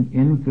expressing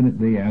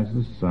infinitely as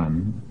the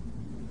Son.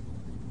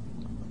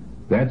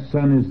 That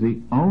Son is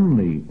the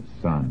only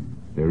Son.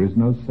 There is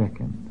no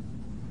second.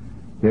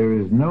 There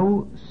is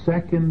no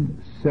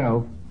second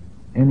self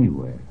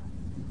anywhere.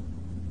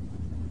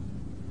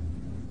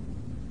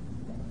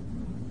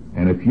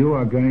 And if you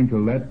are going to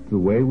let the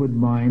wayward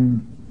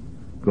mind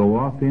go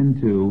off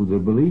into the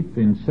belief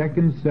in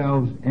second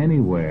selves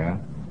anywhere,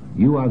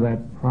 you are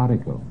that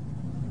prodigal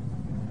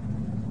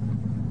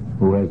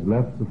who has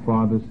left the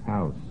Father's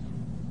house.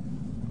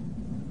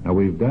 Now,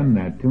 we've done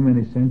that too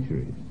many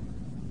centuries.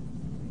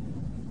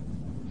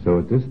 So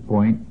at this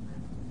point,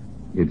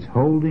 it's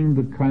holding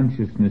the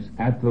consciousness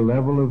at the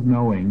level of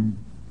knowing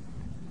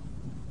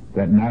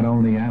that not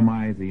only am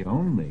I the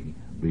only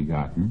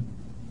begotten,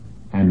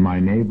 and my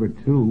neighbor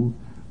too,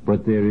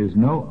 but there is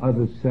no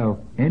other self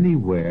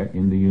anywhere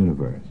in the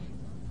universe.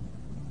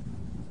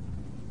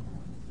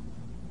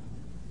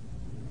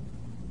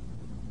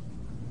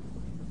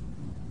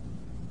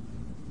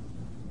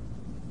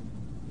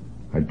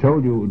 I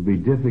told you it would be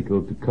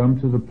difficult to come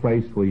to the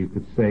place where you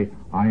could say,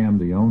 I am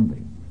the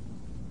only.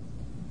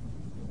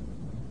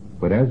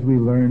 But as we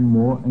learn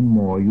more and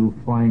more, you'll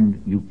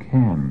find you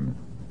can,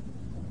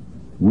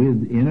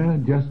 with inner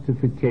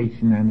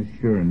justification and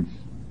assurance,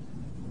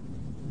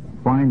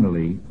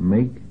 finally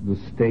make the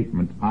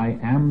statement, I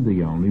am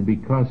the only,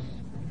 because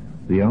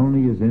the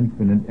only is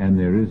infinite and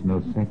there is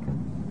no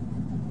second.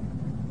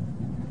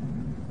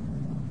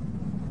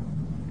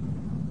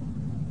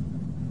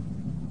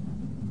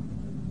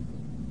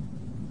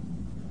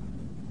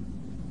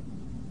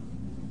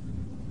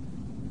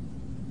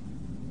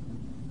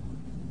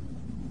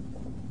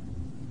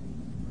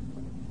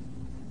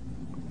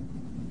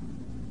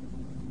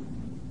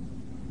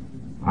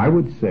 I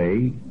would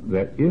say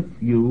that if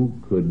you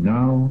could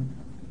now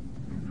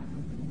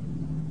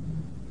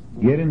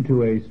get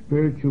into a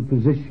spiritual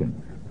position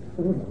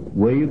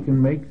where you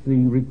can make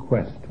the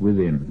request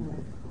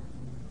within,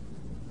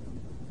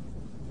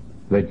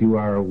 that you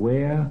are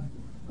aware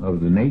of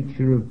the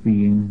nature of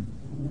being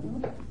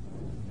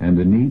and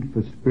the need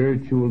for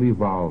spiritual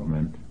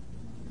evolvement,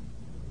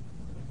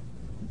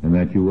 and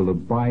that you will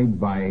abide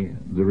by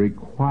the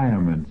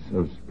requirements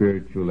of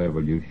spiritual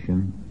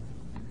evolution,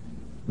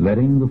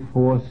 letting the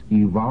force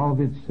evolve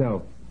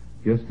itself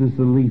just as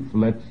the leaf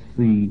lets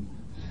the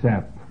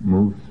sap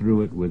move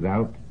through it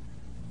without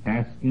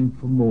asking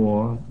for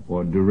more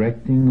or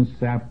directing the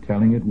sap,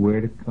 telling it where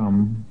to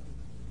come,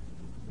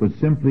 but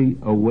simply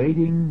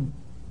awaiting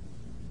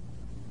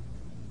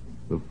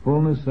the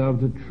fullness of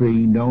the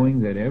tree,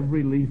 knowing that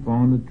every leaf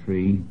on the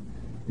tree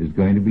is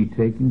going to be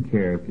taken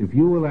care of. If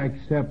you will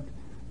accept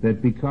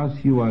that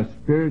because you are a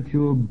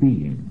spiritual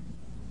being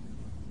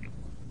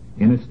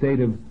in a state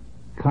of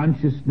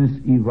consciousness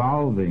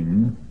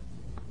evolving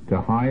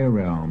to higher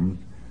realms,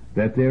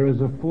 that there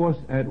is a force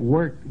at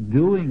work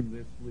doing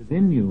this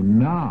within you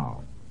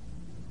now,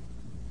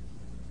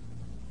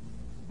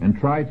 and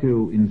try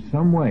to, in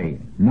some way,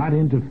 not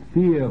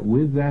interfere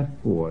with that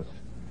force,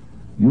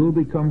 you will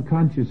become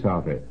conscious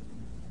of it.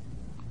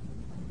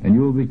 And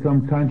you will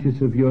become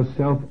conscious of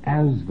yourself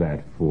as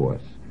that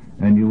force.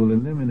 And you will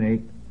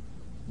eliminate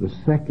the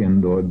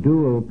second or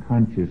dual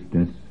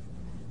consciousness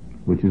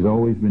which has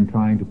always been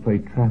trying to play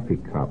traffic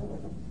cop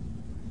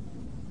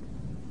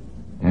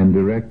and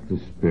direct the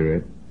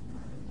spirit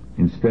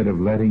instead of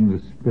letting the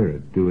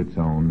spirit do its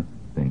own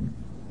thing.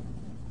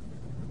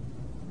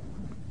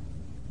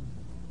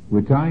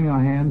 We're tying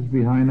our hands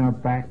behind our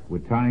back, we're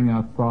tying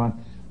our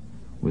thoughts,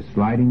 we're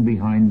sliding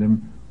behind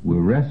them,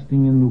 we're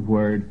resting in the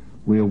Word,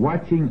 we're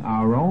watching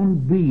our own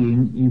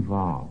being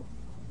evolve.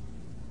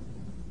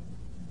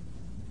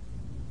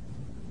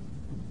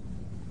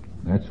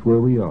 That's where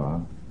we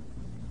are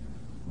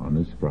on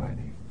this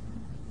Friday.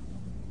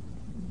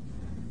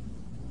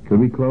 Could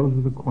we close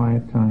with a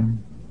quiet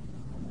time?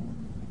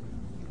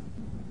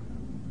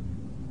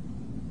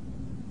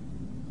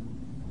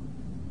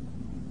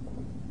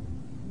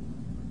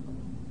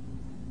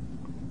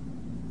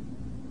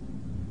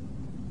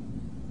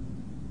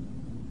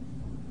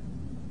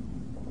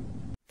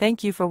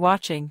 Thank you for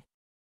watching.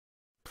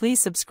 Please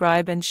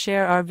subscribe and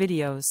share our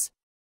videos.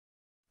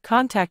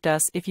 Contact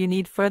us if you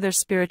need further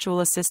spiritual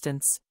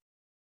assistance.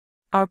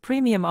 Our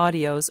premium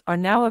audios are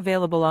now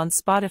available on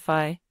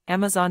Spotify,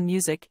 Amazon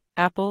Music,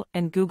 Apple,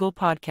 and Google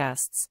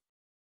Podcasts.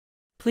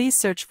 Please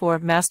search for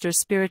Master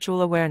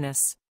Spiritual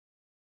Awareness.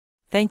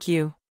 Thank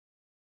you.